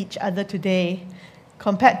understand each other today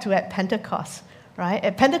compared to at Pentecost, right?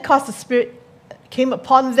 At Pentecost, the Spirit came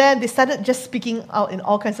upon them. They started just speaking out in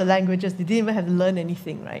all kinds of languages. They didn't even have to learn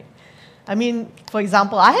anything, right? I mean, for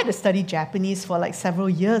example, I had to study Japanese for like several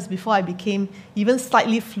years before I became even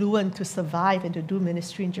slightly fluent to survive and to do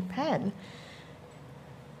ministry in Japan.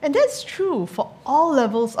 And that's true for all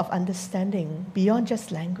levels of understanding beyond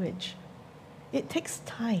just language. it takes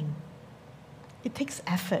time. It takes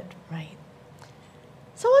effort, right?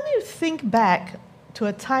 So I want you to think back to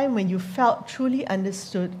a time when you felt truly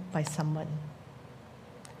understood by someone.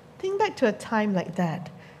 Think back to a time like that,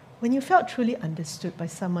 when you felt truly understood by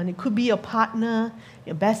someone. It could be your partner,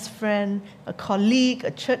 your best friend, a colleague,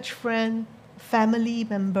 a church friend, family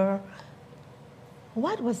member.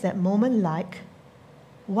 What was that moment like?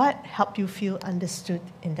 What helped you feel understood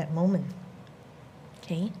in that moment?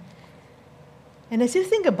 Okay? And as you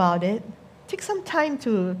think about it, take some time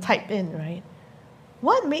to type in, right?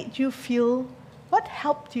 What made you feel, what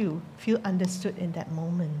helped you feel understood in that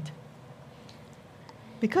moment?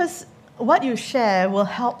 Because what you share will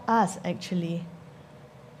help us actually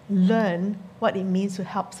learn what it means to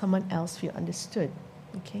help someone else feel understood.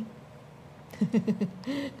 Okay?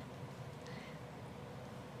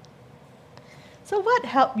 So what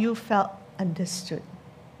helped you feel understood?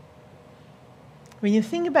 When you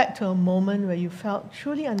think back to a moment where you felt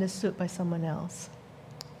truly understood by someone else,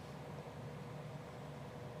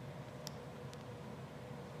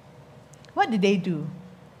 what did they do?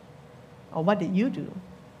 Or what did you do?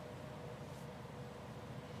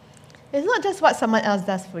 It's not just what someone else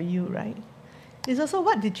does for you, right? It's also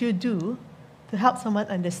what did you do to help someone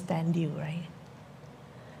understand you, right?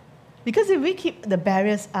 Because if we keep the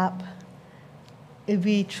barriers up, if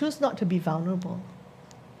we choose not to be vulnerable,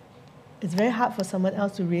 it's very hard for someone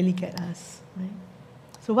else to really get us, right?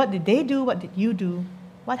 So what did they do? What did you do?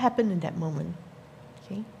 What happened in that moment?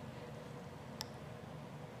 Okay.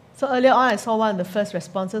 So earlier on, I saw one of the first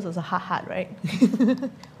responses was a heart, right?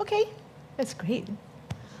 Okay, that's great.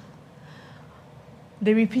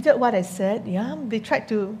 They repeated what I said, yeah. They tried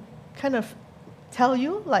to kind of tell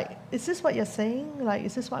you, like, is this what you're saying? Like,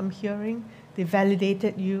 is this what I'm hearing? They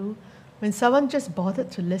validated you. When someone just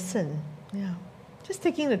bothered to listen, yeah. Just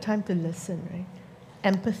taking the time to listen, right?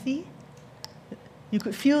 Empathy. You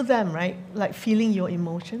could feel them, right? Like feeling your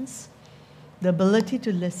emotions. The ability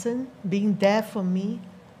to listen, being there for me,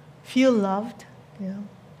 feel loved, yeah.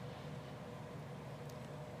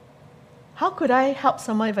 How could I help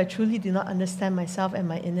someone if I truly did not understand myself and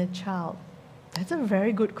my inner child? That's a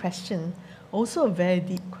very good question. Also a very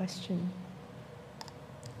deep question.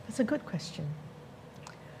 That's a good question.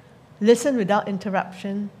 Listen without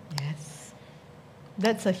interruption. Yes.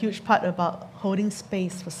 That's a huge part about holding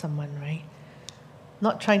space for someone, right?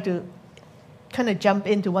 Not trying to kind of jump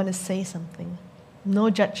in to want to say something. No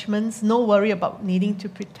judgments, no worry about needing to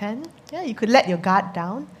pretend. Yeah, you could let your guard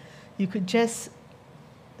down. You could just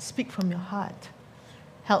speak from your heart.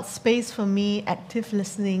 Held space for me, active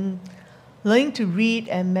listening, learning to read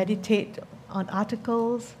and meditate on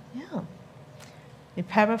articles. Yeah. They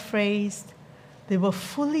paraphrased. They were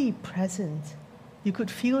fully present. You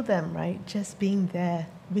could feel them, right? Just being there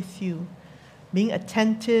with you. Being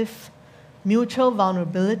attentive, mutual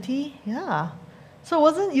vulnerability. Yeah.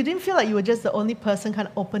 So you didn't feel like you were just the only person kind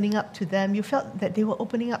of opening up to them. You felt that they were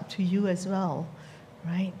opening up to you as well,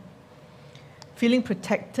 right? Feeling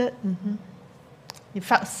protected. Mm-hmm. You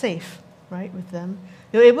felt safe, right, with them.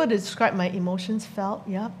 They were able to describe my emotions felt,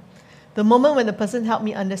 yeah. The moment when the person helped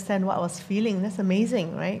me understand what I was feeling, that's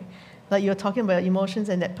amazing, right? Like you're talking about emotions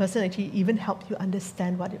and that person actually even helped you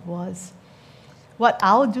understand what it was. What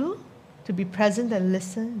I'll do to be present and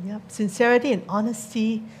listen, yeah. Sincerity and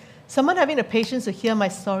honesty. Someone having the patience to hear my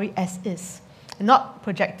story as is and not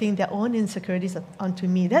projecting their own insecurities onto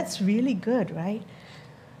me. That's really good, right?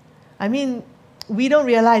 I mean, we don't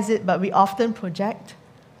realize it, but we often project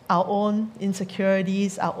our own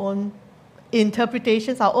insecurities, our own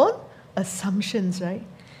interpretations, our own assumptions, right?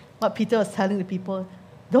 What Peter was telling the people,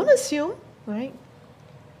 don't assume, right?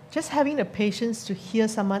 Just having the patience to hear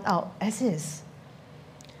someone out as is.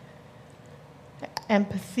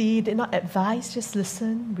 Empathy, did not advise, just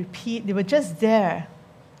listen, repeat. They were just there.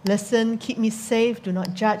 Listen, keep me safe, do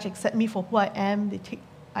not judge, accept me for who I am.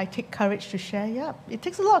 I take courage to share. Yeah, it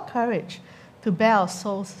takes a lot of courage to bare our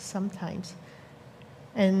souls sometimes.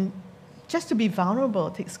 And just to be vulnerable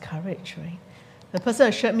takes courage, right? The person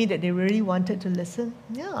assured me that they really wanted to listen.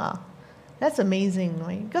 Yeah, that's amazing,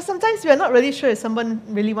 right? Because sometimes we are not really sure if someone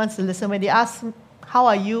really wants to listen. When they ask, how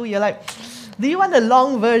are you? You're like, do you want the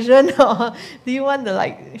long version or do you want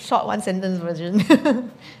the short one-sentence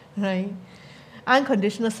version? Right?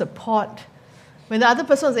 Unconditional support. When the other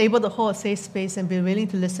person was able to hold a safe space and be willing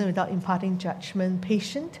to listen without imparting judgment,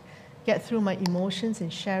 patient, get through my emotions in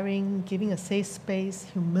sharing, giving a safe space,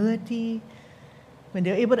 humility, when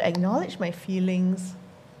they were able to acknowledge my feelings.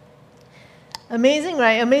 Amazing,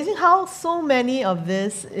 right? Amazing how so many of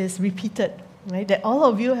this is repeated, right? That all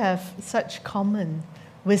of you have such common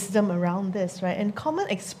wisdom around this, right? And common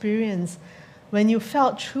experience when you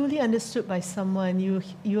felt truly understood by someone,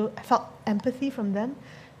 you felt empathy from them,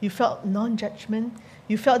 you felt non-judgment,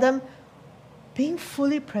 you felt them being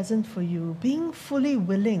fully present for you, being fully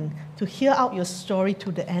willing to hear out your story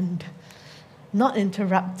to the end, not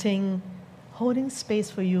interrupting, holding space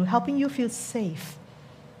for you, helping you feel safe.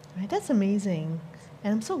 Right? That's amazing.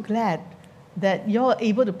 And I'm so glad that you're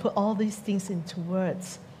able to put all these things into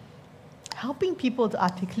words. Helping people to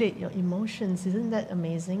articulate your emotions, isn't that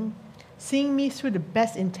amazing? Seeing me through the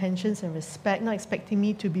best intentions and respect, not expecting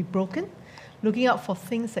me to be broken, looking out for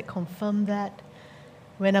things that confirm that,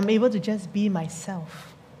 when I'm able to just be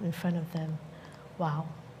myself in front of them. Wow.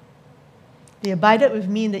 They abided with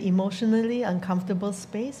me in the emotionally uncomfortable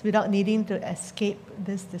space without needing to escape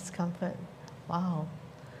this discomfort. Wow.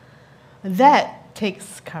 That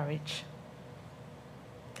takes courage.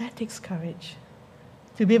 That takes courage.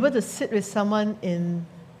 To be able to sit with someone in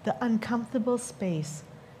the uncomfortable space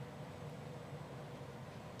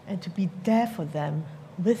and to be there for them,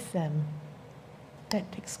 with them,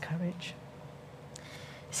 that takes courage.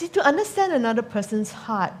 See, to understand another person's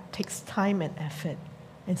heart takes time and effort.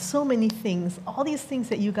 And so many things, all these things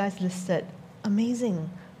that you guys listed, amazing,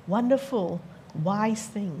 wonderful, wise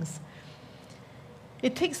things.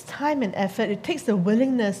 It takes time and effort. It takes the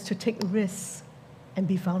willingness to take risks and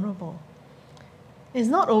be vulnerable. It's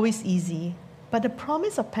not always easy, but the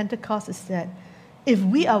promise of Pentecost is that if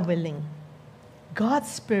we are willing, God's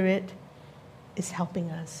Spirit is helping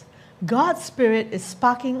us. God's Spirit is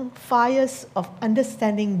sparking fires of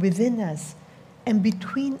understanding within us and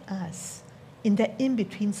between us in that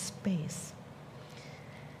in-between space.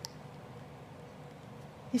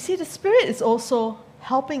 You see, the Spirit is also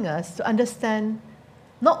helping us to understand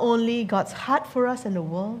not only God's heart for us and the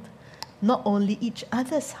world, not only each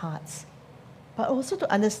other's hearts, but also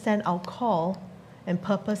to understand our call and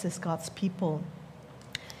purpose as God's people.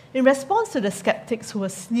 In response to the skeptics who were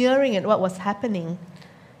sneering at what was happening,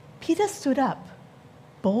 Peter stood up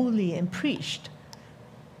boldly and preached.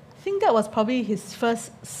 I think that was probably his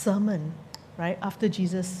first sermon, right, after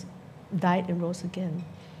Jesus died and rose again.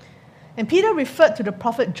 And Peter referred to the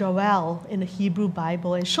prophet Joel in the Hebrew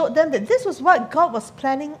Bible and showed them that this was what God was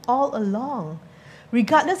planning all along.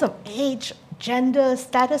 Regardless of age, gender,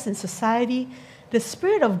 status in society, the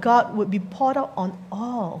Spirit of God would be poured out on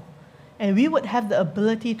all, and we would have the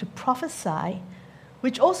ability to prophesy,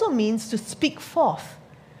 which also means to speak forth,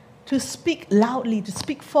 to speak loudly, to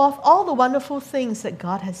speak forth all the wonderful things that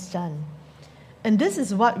God has done. And this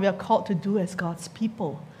is what we are called to do as God's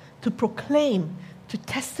people, to proclaim, to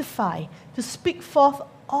testify, to speak forth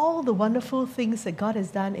all the wonderful things that God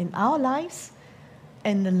has done in our lives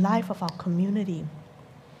and the life of our community.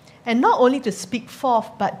 And not only to speak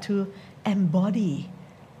forth, but to embody,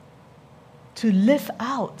 to live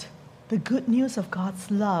out the good news of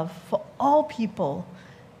God's love for all people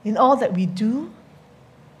in all that we do,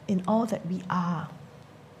 in all that we are.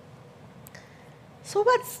 So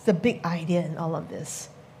what's the big idea in all of this,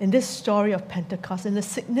 in this story of Pentecost, and the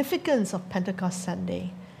significance of Pentecost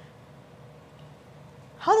Sunday?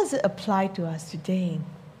 How does it apply to us today?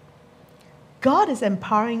 God is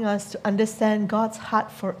empowering us to understand God's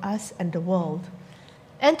heart for us and the world,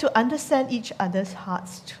 and to understand each other's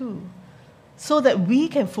hearts too, so that we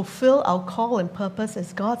can fulfill our call and purpose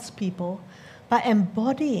as God's people by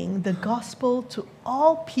embodying the gospel to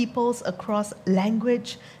all peoples across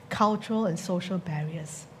language, cultural, and social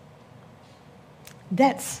barriers.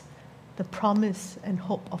 That's the promise and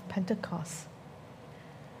hope of Pentecost.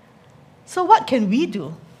 So what can we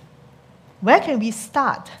do? Where can we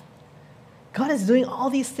start? God is doing all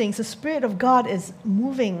these things. The Spirit of God is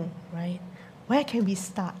moving, right? Where can we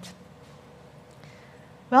start?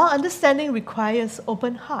 Well, understanding requires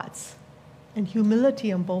open hearts and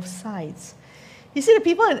humility on both sides. You see, the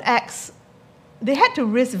people in Acts, they had to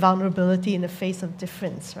risk vulnerability in the face of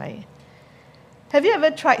difference, right? Have you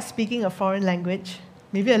ever tried speaking a foreign language?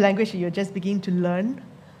 Maybe a language that you're just beginning to learn?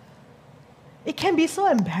 It can be so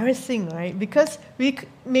embarrassing, right? Because we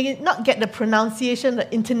may not get the pronunciation,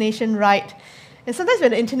 the intonation right. And sometimes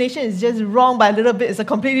when the intonation is just wrong by a little bit, it's a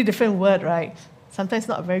completely different word, right? Sometimes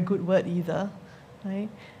not a very good word either, right?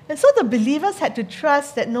 And so the believers had to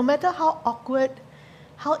trust that no matter how awkward,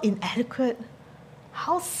 how inadequate,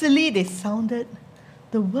 how silly they sounded,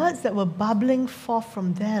 the words that were bubbling forth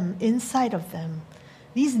from them, inside of them,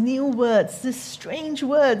 these new words, these strange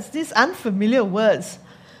words, these unfamiliar words,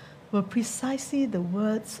 were precisely the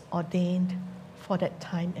words ordained for that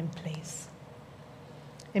time and place.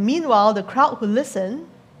 And meanwhile, the crowd who listened,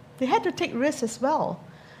 they had to take risks as well.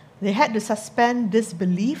 They had to suspend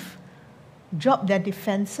disbelief, drop their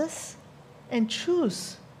defenses, and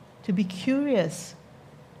choose to be curious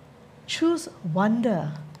choose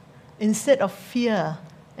wonder instead of fear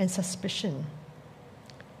and suspicion.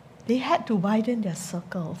 They had to widen their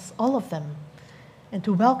circles, all of them, and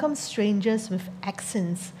to welcome strangers with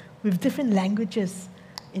accents, with different languages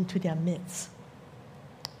into their midst.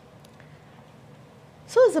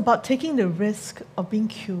 So it's about taking the risk of being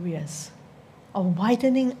curious, of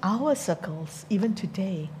widening our circles even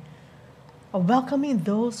today, of welcoming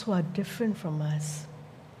those who are different from us.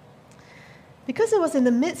 Because it was in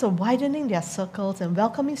the midst of widening their circles and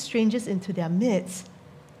welcoming strangers into their midst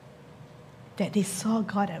that they saw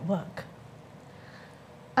God at work.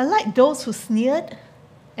 Unlike those who sneered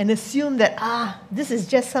and assumed that, this is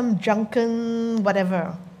just some drunken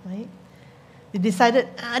whatever, right? They decided,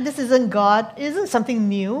 this isn't God, it isn't something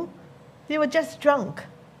new. They were just drunk.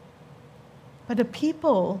 But the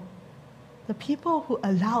people who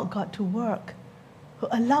allowed God to work, who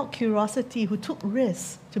allowed curiosity, who took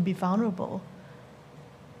risks to be vulnerable,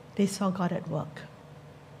 they saw God at work.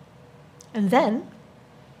 And then,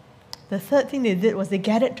 the third thing they did was they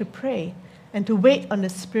gathered to pray and to wait on the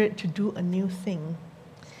Spirit to do a new thing.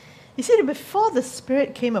 You see, before the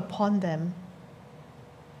Spirit came upon them,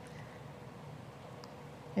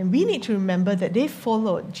 and we need to remember that they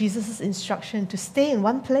followed Jesus' instruction to stay in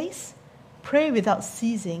one place, pray without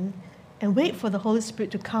ceasing, and wait for the Holy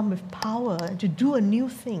Spirit to come with power and to do a new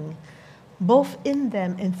thing, both in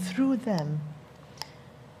them and through them.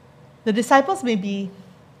 The disciples may be,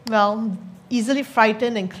 easily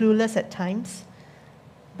frightened and clueless at times,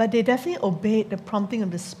 but they definitely obeyed the prompting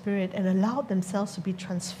of the Spirit and allowed themselves to be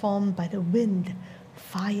transformed by the wind,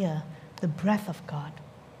 fire, the breath of God.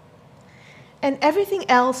 And everything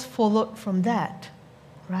else followed from that,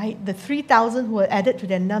 right? The 3,000 who were added to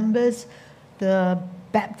their numbers, the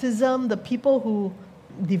baptism, the people who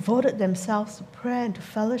devoted themselves to prayer and to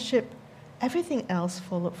fellowship, everything else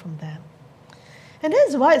followed from that. And that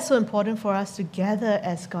is why it's so important for us to gather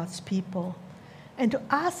as God's people and to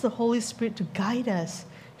ask the Holy Spirit to guide us,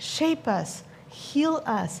 shape us, heal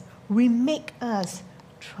us, remake us,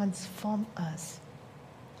 transform us.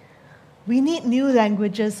 We need new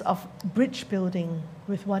languages of bridge building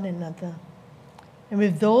with one another and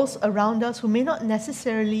with those around us who may not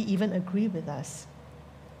necessarily even agree with us.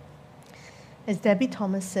 As Debbie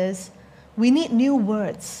Thomas says, we need new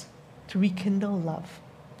words to rekindle love.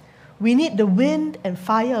 We need the wind and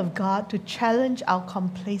fire of God to challenge our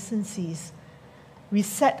complacencies,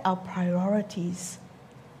 reset our priorities,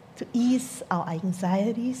 to ease our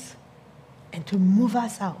anxieties, and to move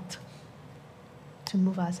us out. To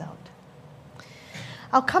move us out.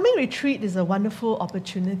 Our coming retreat is a wonderful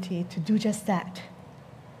opportunity to do just that.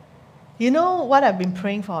 You know what I've been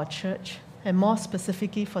praying for our church, and more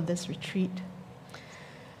specifically for this retreat?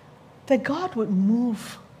 That God would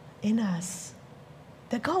move in us,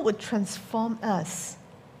 that God would transform us,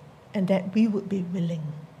 and that we would be willing.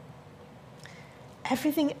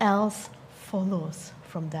 Everything else follows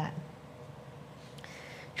from that.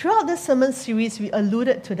 Throughout this sermon series, we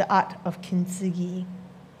alluded to the art of kintsugi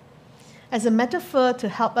as a metaphor to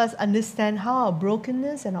help us understand how our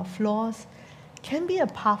brokenness and our flaws can be a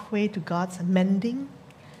pathway to God's mending,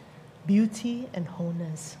 beauty, and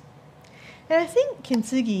wholeness. And I think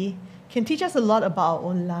kintsugi can teach us a lot about our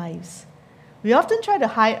own lives. We often try to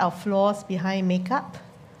hide our flaws behind makeup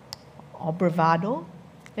or bravado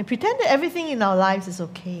and pretend that everything in our lives is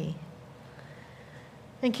okay.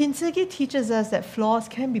 And kintsugi teaches us that flaws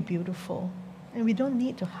can be beautiful and we don't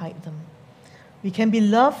need to hide them. We can be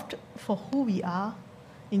loved for who we are,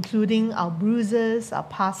 including our bruises, our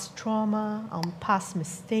past trauma, our past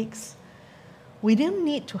mistakes. We don't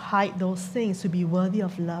need to hide those things to be worthy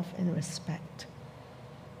of love and respect.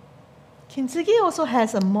 Kintsugi also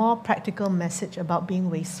has a more practical message about being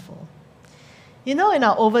wasteful. You know, in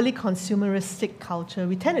our overly consumeristic culture,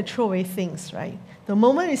 we tend to throw away things, right? The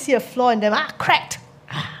moment we see a flaw in them, cracked,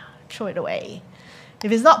 throw it away.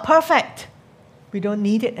 If it's not perfect, we don't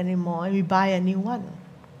need it anymore and we buy a new one.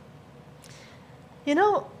 You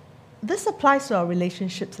know, this applies to our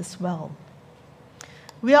relationships as well.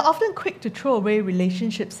 We are often quick to throw away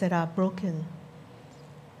relationships that are broken,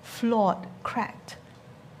 flawed, cracked,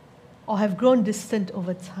 or have grown distant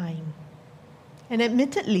over time. And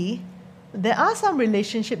admittedly, there are some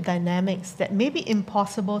relationship dynamics that may be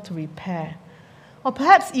impossible to repair, or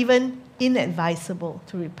perhaps even inadvisable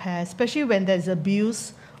to repair, especially when there's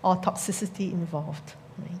abuse or toxicity involved.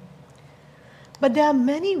 Right? But there are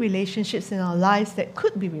many relationships in our lives that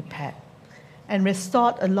could be repaired and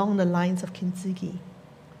restored along the lines of kintsugi.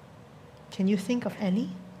 Can you think of any?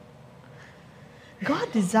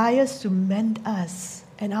 God desires to mend us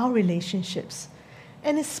and our relationships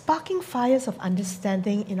and is sparking fires of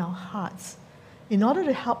understanding in our hearts in order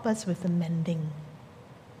to help us with the mending.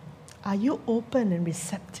 Are you open and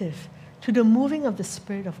receptive to the moving of the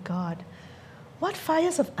Spirit of God? What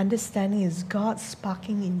fires of understanding is God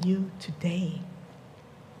sparking in you today?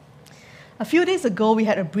 A few days ago, we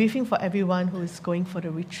had a briefing for everyone who is going for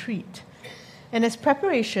the retreat. And as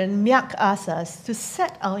preparation, Miak asked us to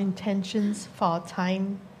set our intentions for our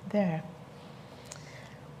time there.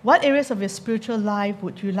 What areas of your spiritual life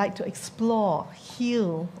would you like to explore,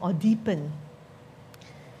 heal, or deepen?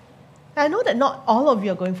 I know that not all of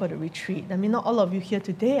you are going for the retreat. I mean, not all of you here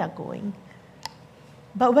today are going.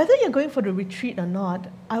 But whether you're going for the retreat or not,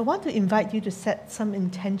 I want to invite you to set some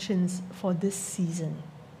intentions for this season.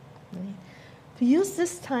 Right? To use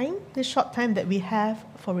this time, this short time that we have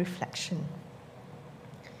for reflection.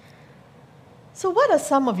 So what are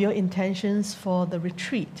some of your intentions for the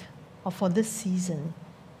retreat or for this season?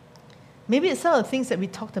 Maybe it's some of the things that we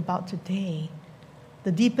talked about today.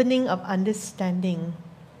 The deepening of understanding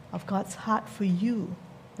of God's heart for you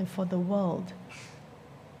and for the world.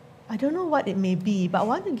 I don't know what it may be, but I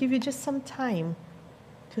want to give you just some time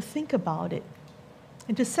to think about it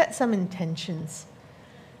and to set some intentions.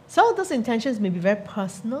 Some of those intentions may be very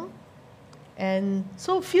personal, and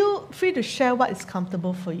so feel free to share what is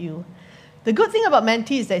comfortable for you. The good thing about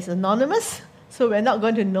Mentee is that it's anonymous, so we're not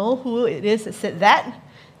going to know who it is that said that,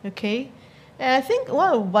 okay? And I think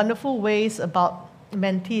one of the wonderful ways about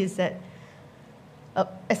Mentee is that,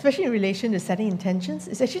 especially in relation to setting intentions,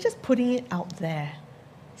 is actually just putting it out there.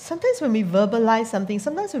 Sometimes when we verbalize something,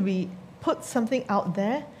 sometimes when we put something out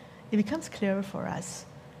there, it becomes clearer for us.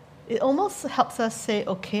 It almost helps us say,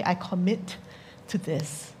 okay, I commit to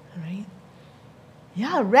this, right?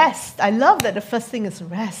 Yeah, rest. I love that the first thing is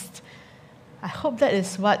rest. I hope that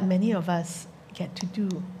is what many of us get to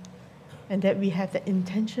do, and that we have the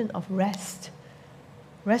intention of rest.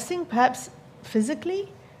 Resting perhaps physically,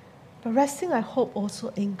 but resting, I hope, also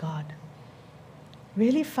in God.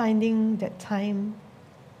 Really finding that time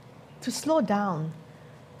to slow down,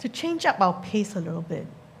 to change up our pace a little bit.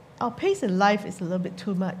 Our pace in life is a little bit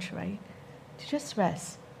too much, right? To just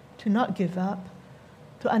rest, to not give up,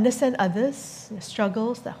 to understand others, their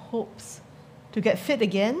struggles, their hopes, to get fit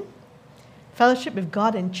again, fellowship with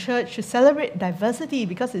God and church, to celebrate diversity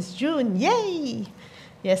because it's June, yay!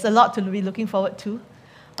 Yes, a lot to be looking forward to.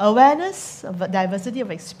 Awareness of a diversity of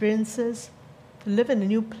experiences, to live in a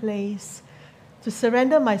new place, to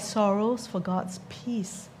surrender my sorrows for God's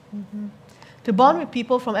peace. To bond with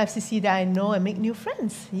people from FCC that I know and make new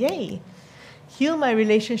friends. Yay. Heal my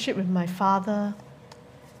relationship with my father.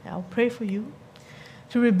 I'll pray for you.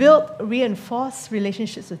 To rebuild, reinforce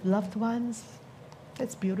relationships with loved ones.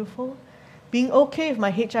 That's beautiful. Being okay with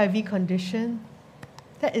my HIV condition.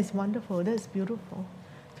 That is wonderful. That is beautiful.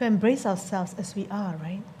 To embrace ourselves as we are,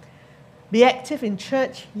 right? Be active in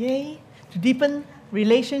church. Yay. To deepen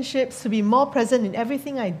relationships. To be more present in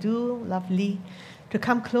everything I do. Lovely. To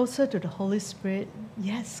come closer to the Holy Spirit.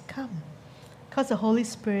 Yes, come. Because the Holy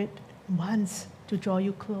Spirit wants to draw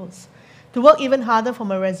you close. To work even harder for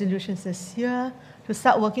my resolutions this year. To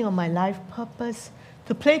start working on my life purpose.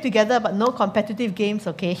 To play together, but no competitive games,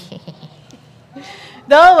 okay?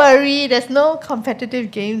 Don't worry, there's no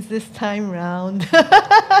competitive games this time round.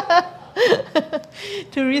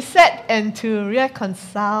 To reset and to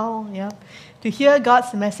reconcile, yeah. To hear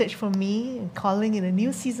God's message for me and calling in a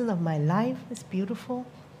new season of my life is beautiful.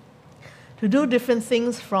 To do different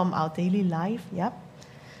things from our daily life, yep.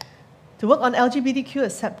 To work on LGBTQ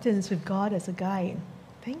acceptance with God as a guide.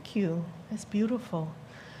 Thank you. That's beautiful.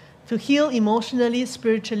 To heal emotionally,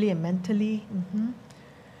 spiritually, and mentally.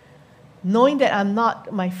 Knowing that I'm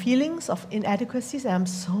not my feelings of inadequacies, I'm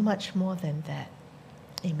so much more than that.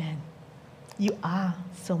 Amen. You are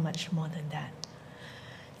so much more than that.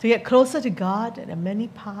 To get closer to God, and there are many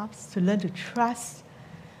paths. To learn to trust,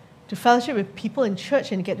 to fellowship with people in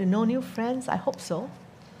church and get to know new friends. I hope so.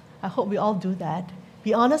 I hope we all do that.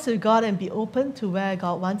 Be honest with God and be open to where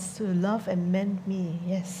God wants to love and mend me.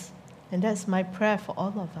 Yes. And that's my prayer for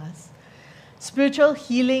all of us. Spiritual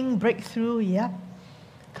healing, breakthrough, yep.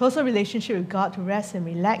 Closer relationship with God, to rest and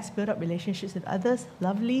relax, build up relationships with others.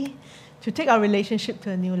 Lovely. To take our relationship to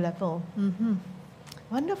a new level.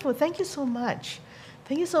 Wonderful. Thank you so much.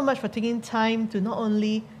 Thank you so much for taking time to not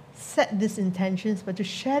only set these intentions, but to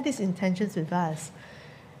share these intentions with us.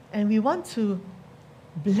 And we want to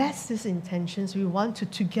bless these intentions. We want to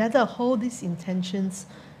together hold these intentions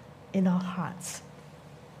in our hearts.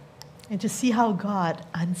 And to see how God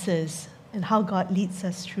answers and how God leads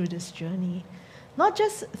us through this journey. Not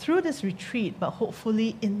just through this retreat, but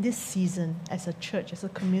hopefully in this season as a church, as a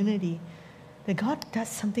community, that God does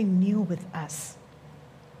something new with us.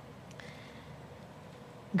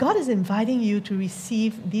 God is inviting you to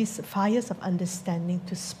receive these fires of understanding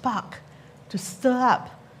to spark, to stir up,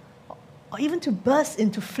 or even to burst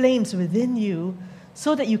into flames within you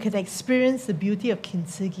so that you can experience the beauty of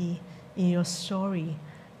Kintsugi in your story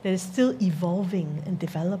that is still evolving and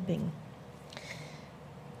developing.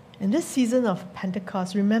 In this season of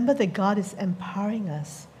Pentecost, remember that God is empowering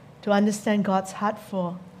us to understand God's heart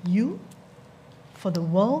for you, for the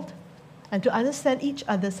world, and to understand each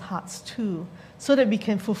other's hearts too, so that we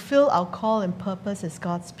can fulfill our call and purpose as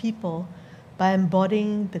God's people by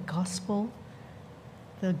embodying the gospel,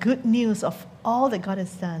 the good news of all that God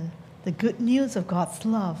has done, the good news of God's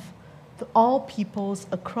love to all peoples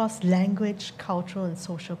across language, cultural, and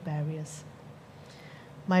social barriers.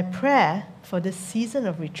 My prayer for this season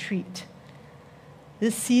of retreat,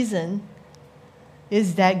 this season,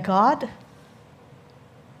 is that God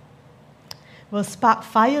will spark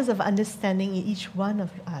fires of understanding in each one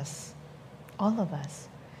of us, all of us.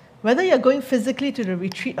 Whether you're going physically to the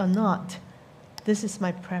retreat or not, this is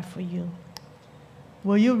my prayer for you.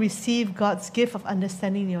 Will you receive God's gift of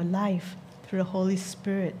understanding in your life through the Holy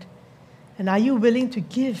Spirit? And are you willing to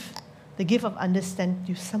give the gift of understanding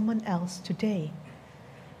to someone else today?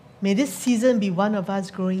 May this season be one of us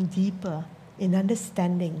growing deeper in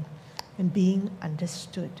understanding and being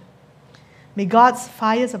understood. May God's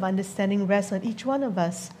fires of understanding rest on each one of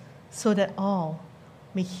us so that all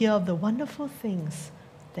may hear of the wonderful things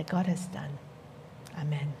that God has done.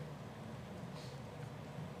 Amen.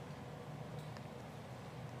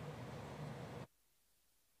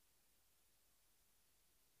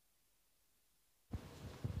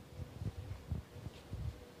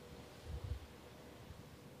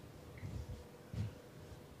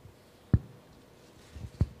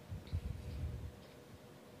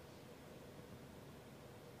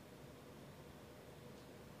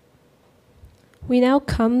 We now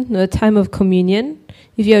come to a time of communion.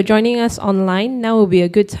 If you are joining us online, now will be a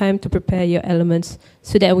good time to prepare your elements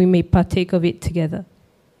so that we may partake of it together.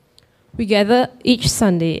 We gather each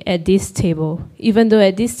Sunday at this table. Even though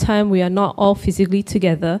at this time we are not all physically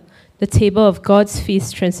together, the table of God's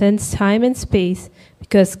feast transcends time and space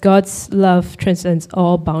because God's love transcends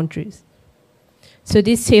all boundaries. So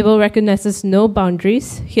this table recognizes no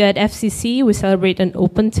boundaries. Here at FCC, we celebrate an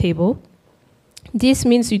open table. This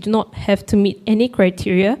means you do not have to meet any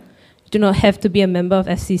criteria. You do not have to be a member of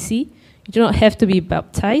FCC. You do not have to be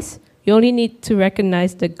baptized. You only need to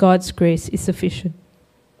recognize that God's grace is sufficient.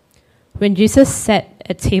 When Jesus sat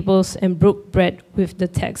at tables and broke bread with the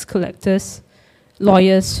tax collectors,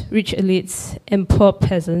 lawyers, rich elites, and poor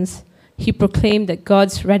peasants, he proclaimed that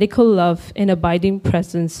God's radical love and abiding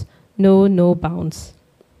presence know no bounds.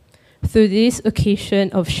 Through this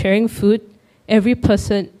occasion of sharing food, every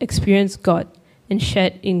person experienced God and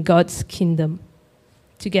shared in God's kingdom.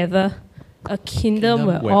 Together, a kingdom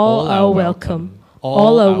where all are welcome,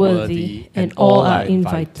 all are worthy, and all are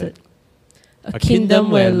invited. A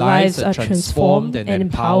kingdom where lives are transformed and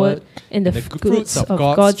empowered, and the fruits of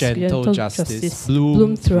God's gentle justice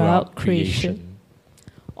bloom throughout creation.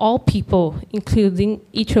 All people, including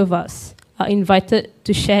each of us, are invited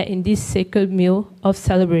to share in this sacred meal of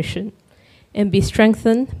celebration and be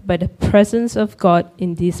strengthened by the presence of God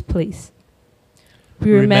in this place.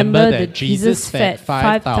 We remember that Jesus fed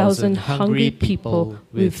 5,000 hungry people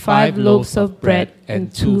with 5 loaves of bread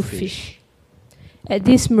and 2 fish. At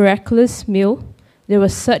this miraculous meal, there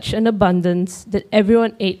was such an abundance that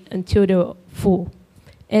everyone ate until they were full,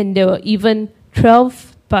 and there were even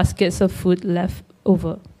 12 baskets of food left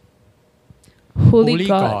over. Holy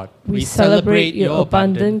God, we celebrate your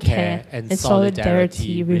abundant care and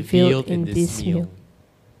solidarity revealed in this meal.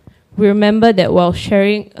 We remember that while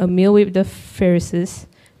sharing a meal with the Pharisees,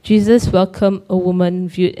 Jesus welcomed a woman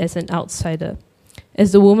viewed as an outsider.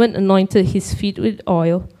 As the woman anointed his feet with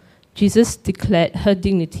oil, Jesus declared her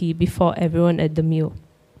dignity before everyone at the meal.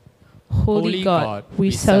 Holy God, we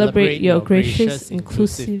celebrate your gracious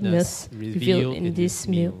inclusiveness revealed in this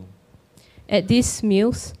meal. At these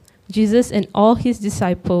meals, Jesus and all his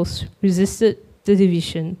disciples resisted the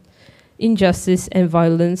division, injustice, and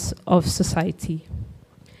violence of society.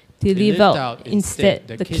 They live out instead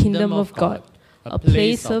the kingdom of God, a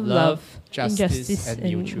place of love, justice, and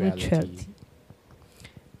neutrality.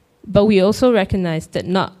 But we also recognize that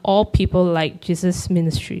not all people like Jesus'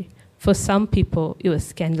 ministry. For some people, it was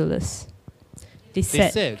scandalous. They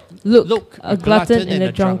said, "Look, a glutton and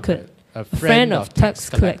a drunkard, a friend of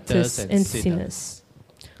tax collectors and sinners."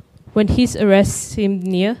 When his arrest seemed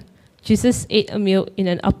near, Jesus ate a meal in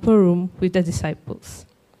an upper room with the disciples.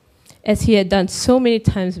 As he had done so many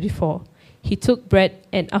times before, he took bread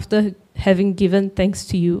and after having given thanks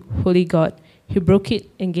to you, Holy God, he broke it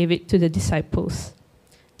and gave it to the disciples.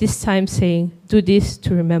 this time saying, "Do this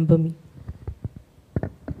to remember me."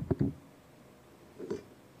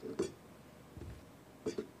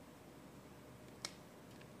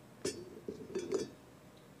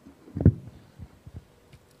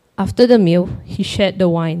 After the meal, he shared the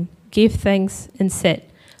wine, gave thanks, and said,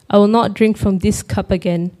 "I will not drink from this cup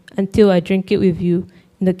again until I drink it with you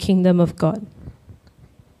in the kingdom of God."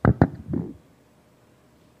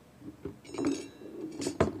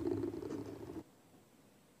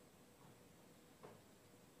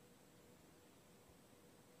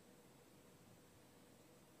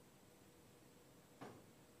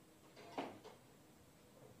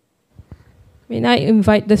 May I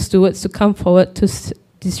invite the stewards to come forward to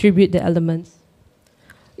distribute the elements.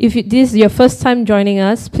 If this is your first time joining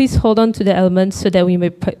us, please hold on to the elements so that we may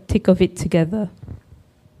partake of it together.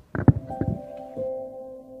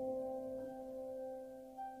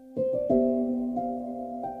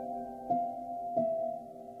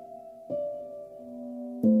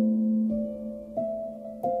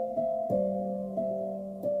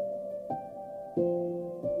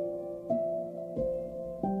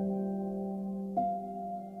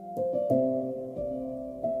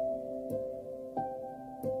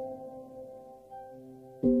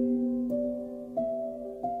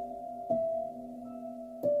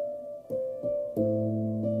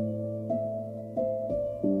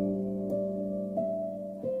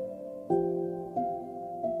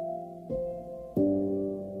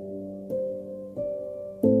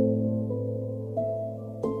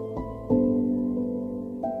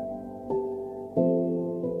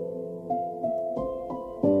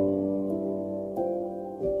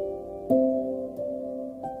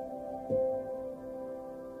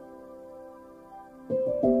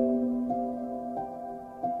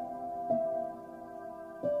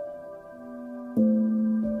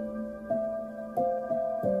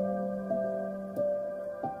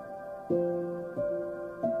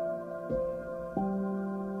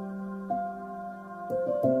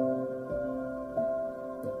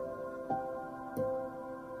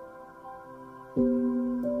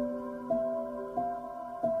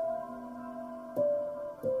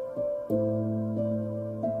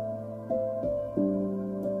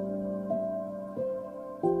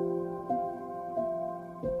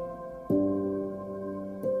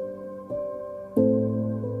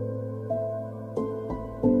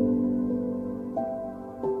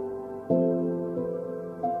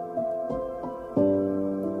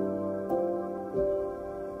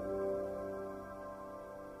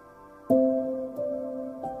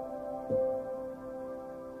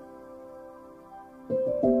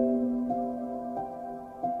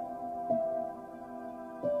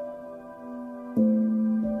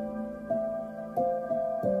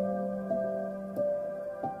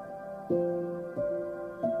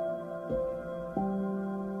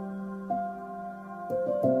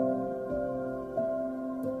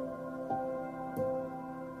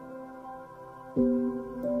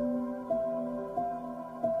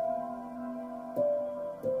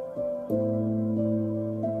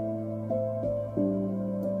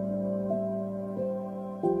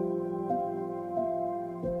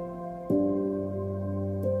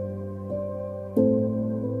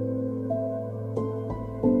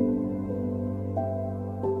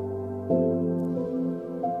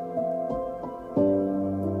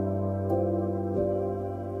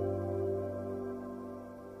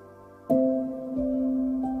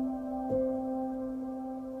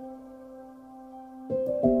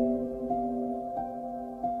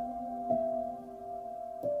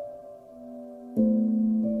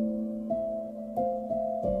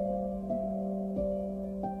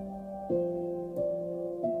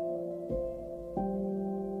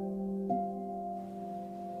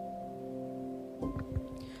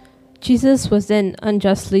 Jesus was then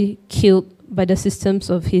unjustly killed by the systems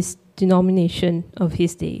of his denomination of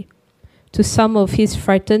his day. To some of his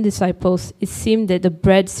frightened disciples, it seemed that the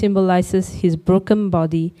bread symbolizes his broken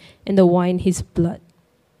body and the wine his blood.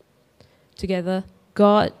 Together,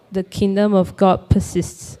 God, the kingdom of God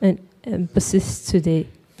persists and persists today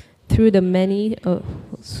through the many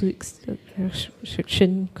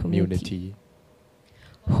restriction community.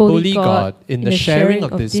 Holy God, in the sharing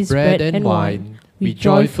of this bread and wine, we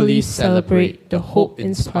joyfully celebrate the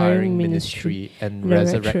hope-inspiring ministry and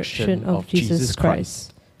resurrection of Jesus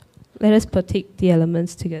Christ. Let us partake the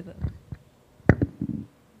elements together.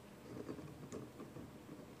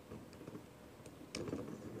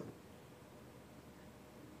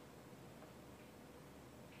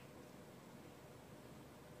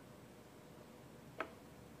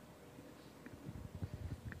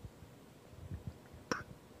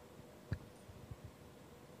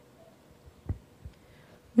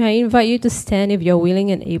 May I invite you to stand if you're willing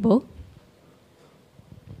and able.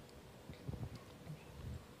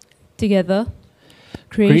 Together.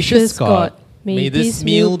 Gracious God, may this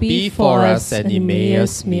meal be for us an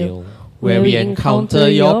Emmaus meal, where we encounter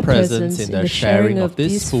your presence in the sharing of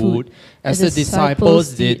this food, as the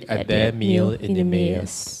disciples did at their meal in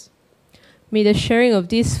Emmaus. May the sharing of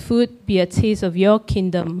this food be a taste of your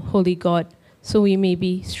kingdom, Holy God, so we may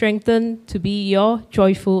be strengthened to be your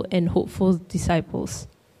joyful and hopeful disciples.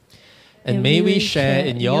 And may we share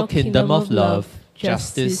in your kingdom of love,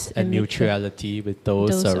 justice, and mutuality with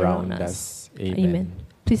those around us. Amen.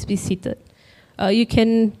 Please be seated. You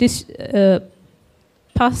can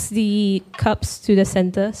pass the cups to the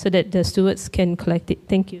center so that the stewards can collect it.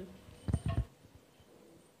 Thank you.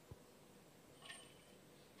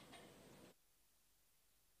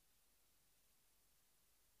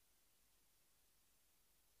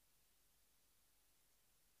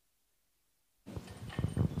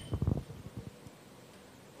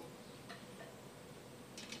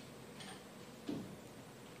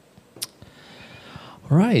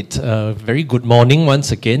 All right, very good morning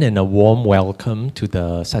once again and a warm welcome to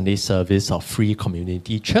the Sunday service of Free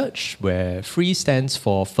Community Church, where Free stands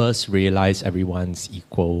for First Realize Everyone's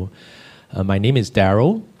Equal. My name is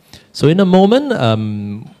Daryl. So in a moment,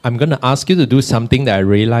 I'm going to ask you to do something that I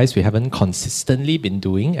realize we haven't consistently been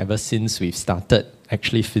doing ever since we've started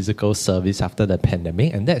actually physical service after the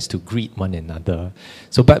pandemic, and that's to greet one another.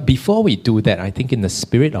 So, but before we do that, I think in the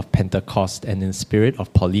spirit of Pentecost and in the spirit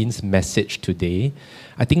of Pauline's message today,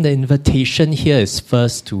 I think the invitation here is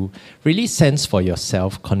first to really sense for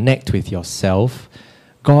yourself, connect with yourself,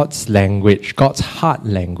 God's language, God's heart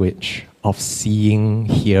language of seeing,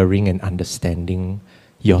 hearing, and understanding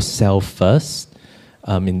yourself first,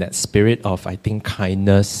 in that spirit of, I think,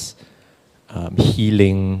 kindness,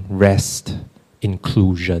 healing, rest,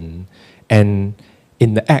 inclusion, and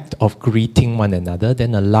in the act of greeting one another,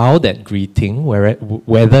 then allow that greeting,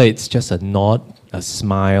 whether it's just a nod, a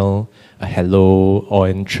smile, a hello, or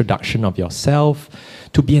introduction of yourself,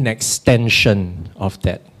 to be an extension of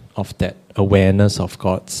that awareness of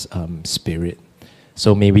God's spirit.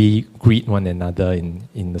 So may we greet one another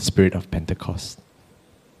in the spirit of Pentecost.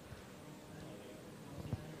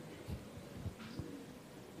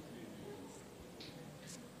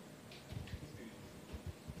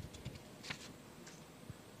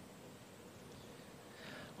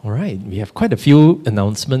 All right, we have quite a few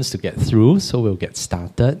announcements to get through, so we'll get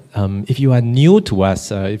started. If you are new to us,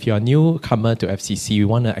 if you are a newcomer to FCC, we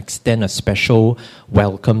want to extend a special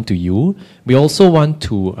welcome to you. We also want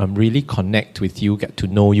to really connect with you, get to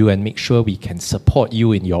know you, and make sure we can support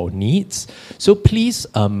you in your needs. So please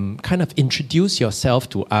kind of introduce yourself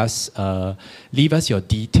to us. Leave us your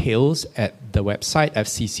details at the website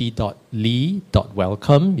fcc.ly.welcome.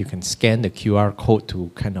 You can scan the QR code to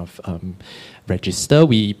kind of register.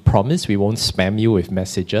 We promise we won't spam you with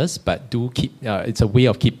messages, but do keep. It's a way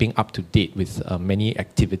of keeping up to date with many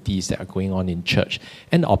activities that are going on in church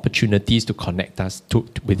and opportunities to connect us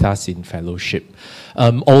with us in fellowship.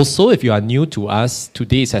 Also, if you are new to us,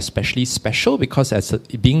 today is especially special because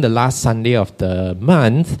being the last Sunday of the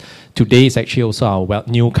month, today is actually also our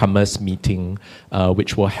newcomers meeting,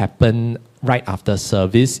 which will happen right after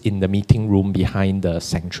service in the meeting room behind the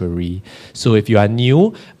sanctuary. So if you are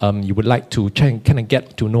new, you would like to try and kind of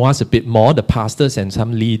get to know us a bit more, the pastors and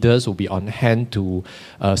some leaders will be on hand to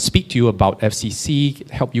speak to you about FCC,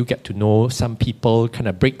 help you get to know some people, kind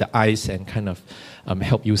of break the ice and kind of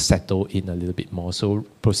help you settle in a little bit more. So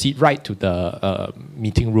proceed right to the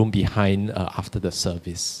meeting room behind after the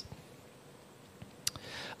service.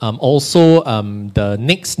 Also, the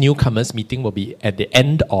next newcomers meeting will be at the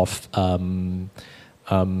end of June,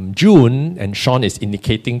 and Sean is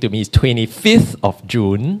indicating to me it's 25th of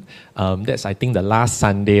June. That's, I think, the last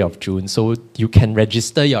Sunday of June. So you can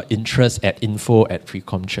register your interest at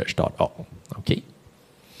info@freecomchurch.org. Okay?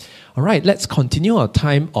 All right, let's continue our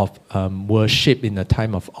time of worship in a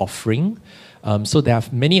time of offering. So there are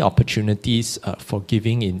many opportunities for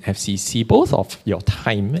giving in FCC, both of your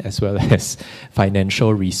time as well as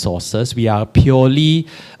financial resources. We are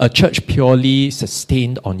a church purely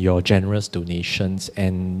sustained on your generous donations,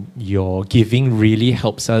 and your giving really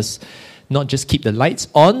helps us not just keep the lights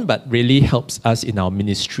on, but really helps us in our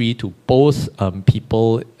ministry to both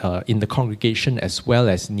people in the congregation as well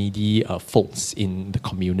as needy folks in the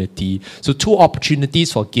community. So 2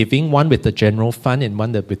 opportunities for giving, one with the general fund and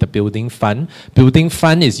one with the building fund. Building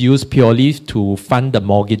fund is used purely to fund the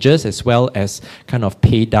mortgages as well as kind of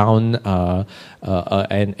pay down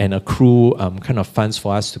and accrue kind of funds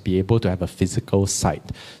for us to be able to have a physical site.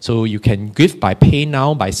 So you can give by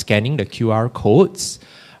PayNow by scanning the QR codes.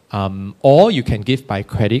 Or you can give by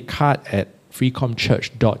credit card at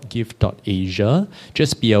freecomchurch.give.asia.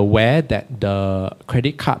 Just be aware that the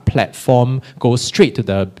credit card platform goes straight to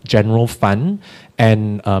the general fund,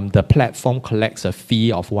 and the platform collects a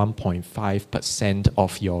fee of 1.5%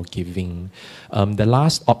 of your giving. The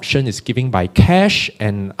last option is giving by cash,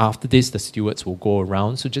 and after this, the stewards will go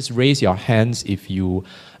around. So just raise your hands if you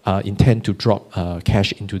intend to drop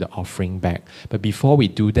cash into the offering bag. But before we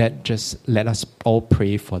do that, just let us all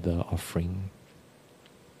pray for the offering.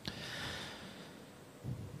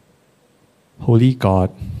 Holy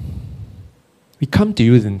God, we come to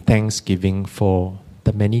you in thanksgiving for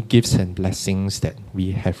the many gifts and blessings that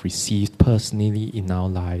we have received personally in our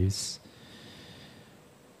lives.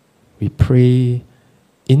 We pray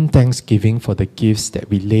in thanksgiving for the gifts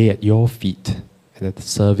that we lay at your feet and at the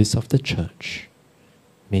service of the church.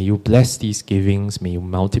 May you bless these givings, may you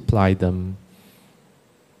multiply them.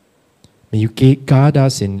 May you guard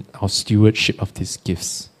us in our stewardship of these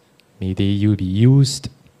gifts. May they be used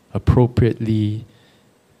appropriately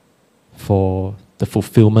for the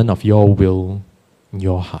fulfillment of your will in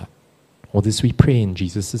your heart. All this we pray in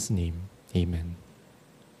Jesus' name. Amen.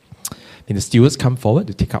 May the stewards come forward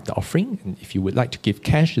to take up the offering. And if you would like to give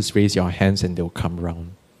cash, just raise your hands and they'll come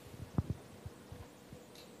round.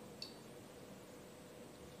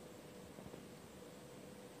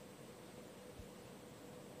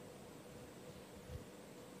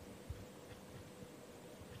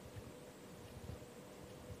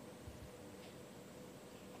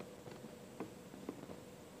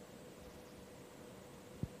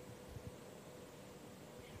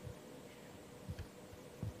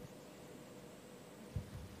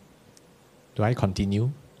 Do I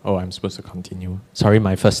continue? Oh, I'm supposed to continue. Sorry,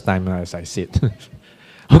 my first time, as I said.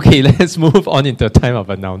 Okay, let's move on into the time of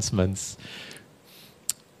announcements.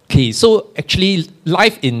 Okay, so actually,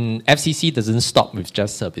 life in FCC doesn't stop with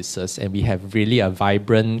just services, and we have really a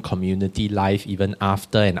vibrant community life even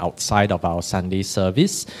after and outside of our Sunday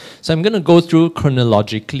service. So I'm going to go through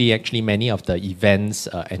chronologically actually many of the events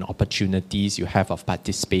and opportunities you have of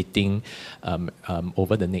participating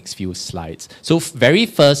over the next few slides. So very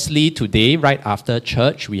firstly, today, right after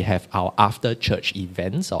church, we have our after church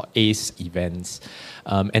events or ACE events.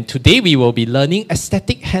 And today we will be learning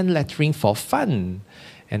aesthetic hand lettering for fun.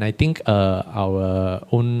 And I think our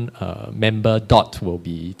own member Dot will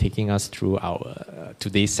be taking us through our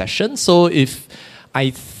today's session. So if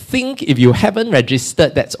you haven't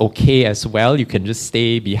registered, that's okay as well. You can just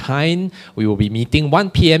stay behind. We will be meeting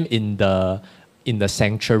 1 p.m. in the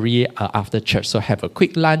sanctuary after church. So have a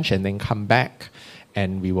quick lunch and then come back,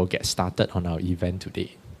 and we will get started on our event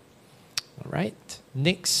today. All right.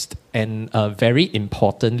 Next, and very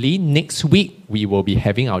importantly, next week we will be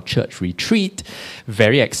having our church retreat.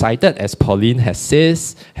 Very excited, as Pauline has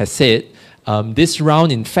said. This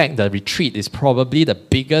round, in fact, the retreat is probably the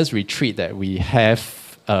biggest retreat that we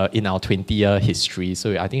have in our 20-year history.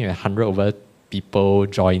 So I think we have 100 over people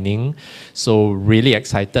joining. So really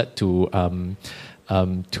excited to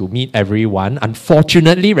meet everyone.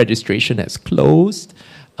 Unfortunately, registration has closed.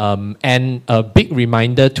 And a big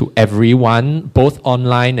reminder to everyone, both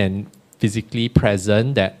online and physically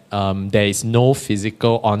present, that there is no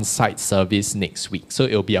physical on-site service next week. So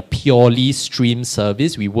it will be a purely stream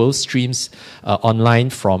service. We will stream online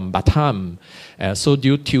from Batam. So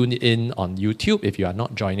do tune in on YouTube if you are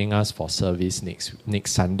not joining us for service next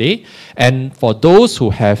Sunday. And for those who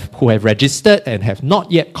have registered and have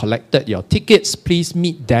not yet collected your tickets, please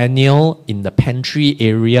meet Daniel in the pantry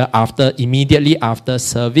area immediately after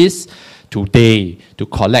service today to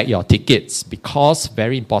collect your tickets, because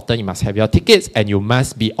very important, you must have your tickets and you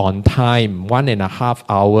must be on time, 1.5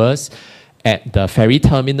 hours at the ferry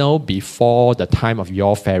terminal before the time of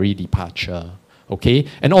your ferry departure. Okay,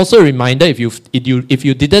 and also a reminder, if you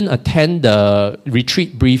didn't attend the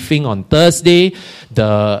retreat briefing on Thursday,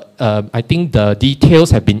 I think the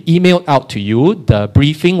details have been emailed out to you. The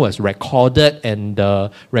briefing was recorded, and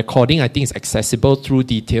the recording I think is accessible through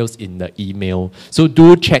details in the email. So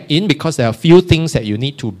do check in, because there are a few things that you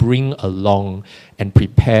need to bring along and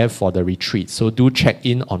prepare for the retreat. So do check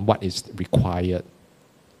in on what is required.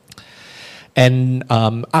 And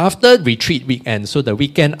after retreat weekend, so the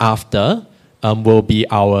weekend after, will be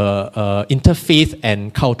our interfaith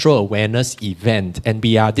and cultural awareness event. And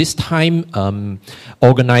we are this time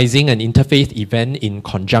organizing an interfaith event in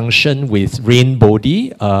conjunction with Rain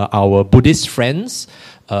Bodhi, our Buddhist friends.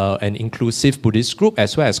 an inclusive Buddhist group,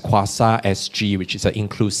 as well as Kwasa SG, which is an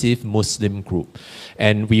inclusive Muslim group.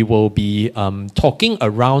 And we will be talking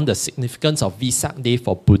around the significance of Vesak Day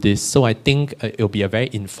for Buddhists. So I think it'll be a very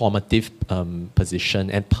informative position.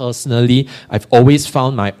 And personally, I've always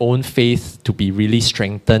found my own faith to be really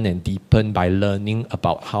strengthened and deepened by learning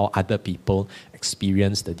about how other people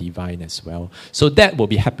experience the divine as well. So that will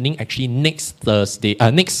be happening actually next Saturday,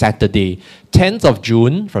 10th of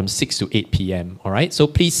June from 6 to 8 p.m. All right. So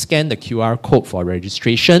please scan the QR code for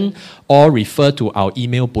registration or refer to our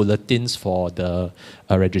email bulletins for the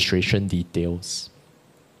registration details.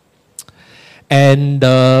 And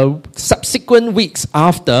subsequent weeks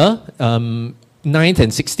after 9th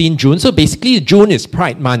and 16th June. So basically June is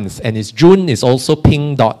Pride Month, and June is also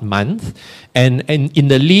Pink Dot Month. And in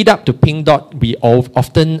the lead up to Pink Dot, we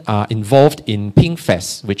often are involved in Pink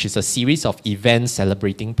Fest, which is a series of events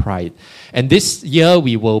celebrating Pride. And this year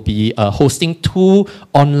we will be hosting 2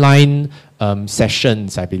 online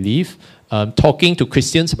sessions, I believe, talking to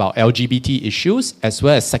Christians about LGBT issues, as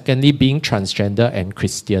well as secondly being transgender and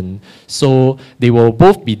Christian. So they will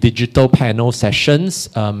both be digital panel sessions.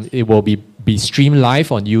 It will be streamed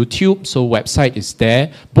live on YouTube, so website is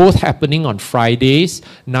there, both happening on Fridays,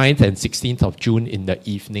 9th and 16th of June in the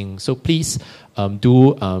evening. So please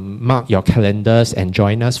do mark your calendars and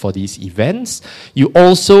join us for these events. You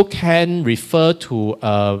also can refer to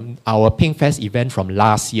our Pink Fest event from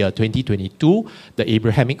last year, 2022, the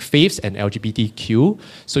Abrahamic Faiths and LGBTQ.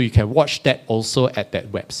 So you can watch that also at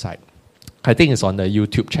that website. I think it's on the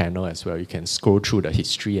YouTube channel as well. You can scroll through the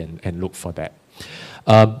history and look for that.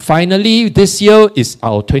 Finally, this year is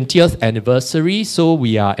our 20th anniversary, so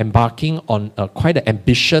we are embarking on quite an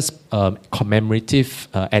ambitious commemorative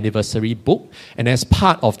anniversary book. And as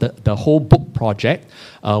part of the whole book project,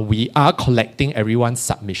 we are collecting everyone's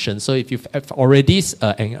submissions. So if you've already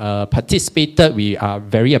participated, we are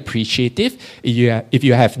very appreciative. If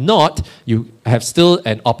you have not, you have still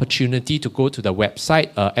an opportunity to go to the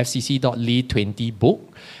website, fcc.ly20book.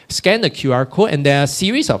 Scan the QR code, and there are a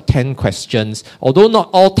series of 10 questions, although not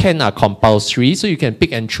all 10 are compulsory, so you can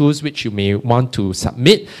pick and choose which you may want to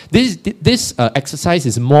submit. This exercise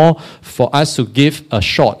is more for us to give a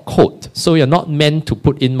short quote, so you're not meant to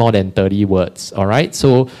put in more than 30 words, all right?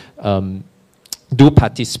 So do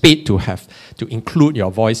participate to include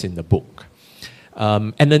your voice in the book.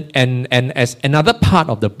 And as another part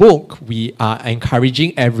of the book, we are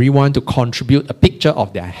encouraging everyone to contribute a picture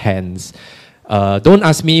of their hands. Don't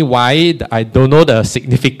ask me why, I don't know the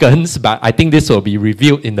significance, but I think this will be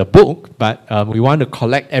revealed in the book. But we want to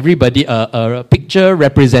collect everybody, a picture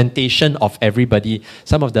representation of everybody.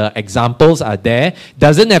 Some of the examples are there.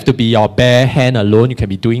 Doesn't have to be your bare hand alone. You can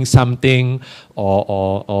be doing something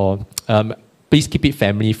or please keep it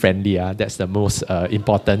family friendly. That's the most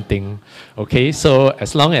important thing. Okay, so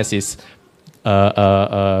as long as it's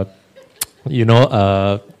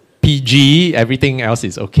PG, everything else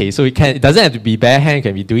is okay. So it doesn't have to be bare hand. You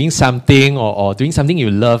can be doing something or doing something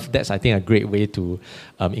you love. That's, I think, a great way to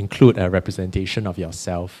include a representation of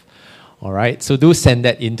yourself. All right. So do send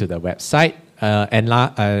that into the website. And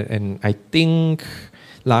I think,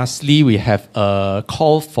 lastly, we have a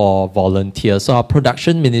call for volunteers. So our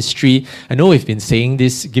production ministry, I know we've been saying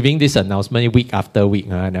this, giving this announcement week after week,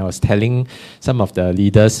 and I was telling some of the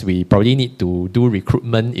leaders we probably need to do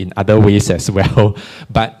recruitment in other ways as well.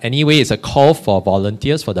 But anyway, it's a call for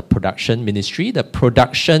volunteers for the production ministry. The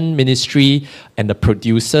production ministry and the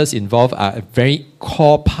producers involved are a very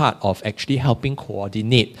core part of actually helping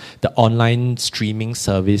coordinate the online streaming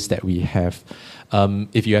service that we have.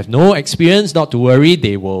 If you have no experience, not to worry,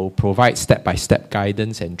 they will provide step-by-step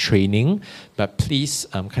guidance and training, but please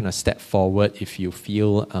kind of step forward if you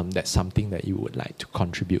feel that's something that you would like to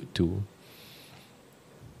contribute to.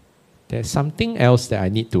 There's something else that I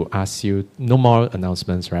need to ask you. No more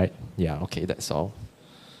announcements, right? Yeah, okay, that's all.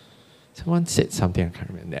 Someone said something, I can't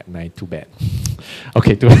remember that. Too bad.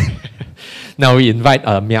 Okay, now we invite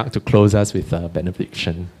Miak to close us with a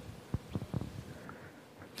benediction.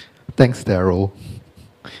 Thanks, Daryl.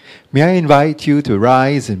 May I invite you to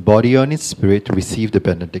rise in body and in spirit to receive the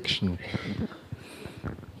benediction.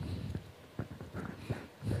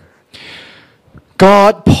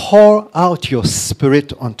 God, pour out your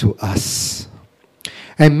Spirit onto us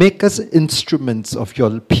and make us instruments of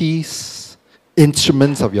your peace,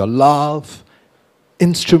 instruments of your love,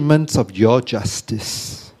 instruments of your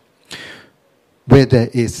justice. Where there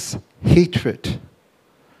is hatred,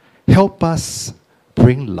 help us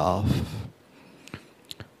bring love.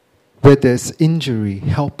 Where there's injury,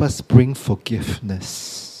 help us bring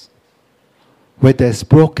forgiveness. Where there's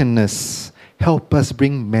brokenness, help us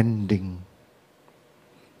bring mending.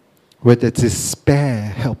 Where there's despair,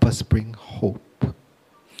 help us bring hope.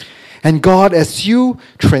 And God, as you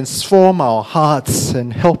transform our hearts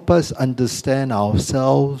and help us understand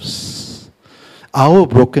ourselves, our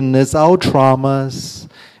brokenness, our traumas,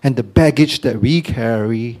 and the baggage that we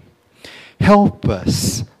carry, help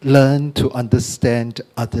us learn to understand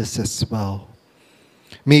others as well.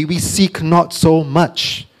 May we seek not so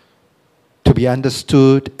much to be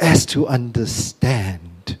understood as to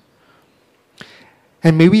understand.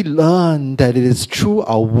 And may we learn that it is through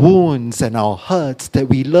our wounds and our hurts that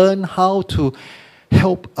we learn how to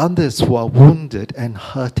help others who are wounded and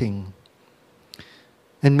hurting.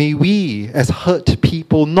 And may we, as hurt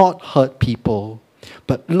people, not hurt people,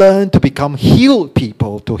 but learn to become healed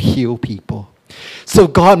people to heal people. So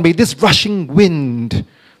God, may this rushing wind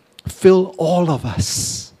fill all of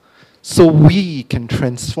us so we can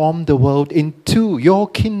transform the world into your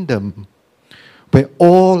kingdom, where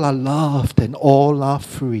all are loved and all are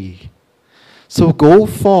free. So go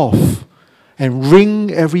forth and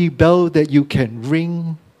ring every bell that you can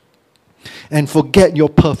ring, and forget your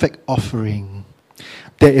perfect offering.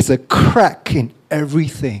 There is a crack in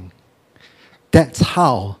everything. That's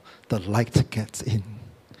how the light gets in.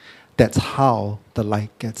 That's how the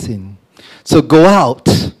light gets in. So go out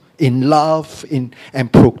in love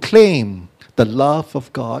and proclaim the love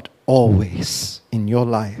of God always in your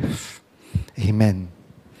life. Amen.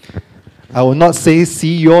 I will not say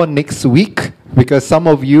see you all next week because some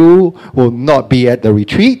of you will not be at the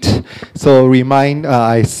retreat. So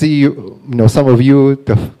I see you, some of you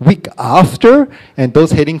the week after, and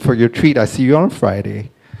those heading for your retreat, I see you on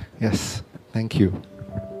Friday. Yes, thank you.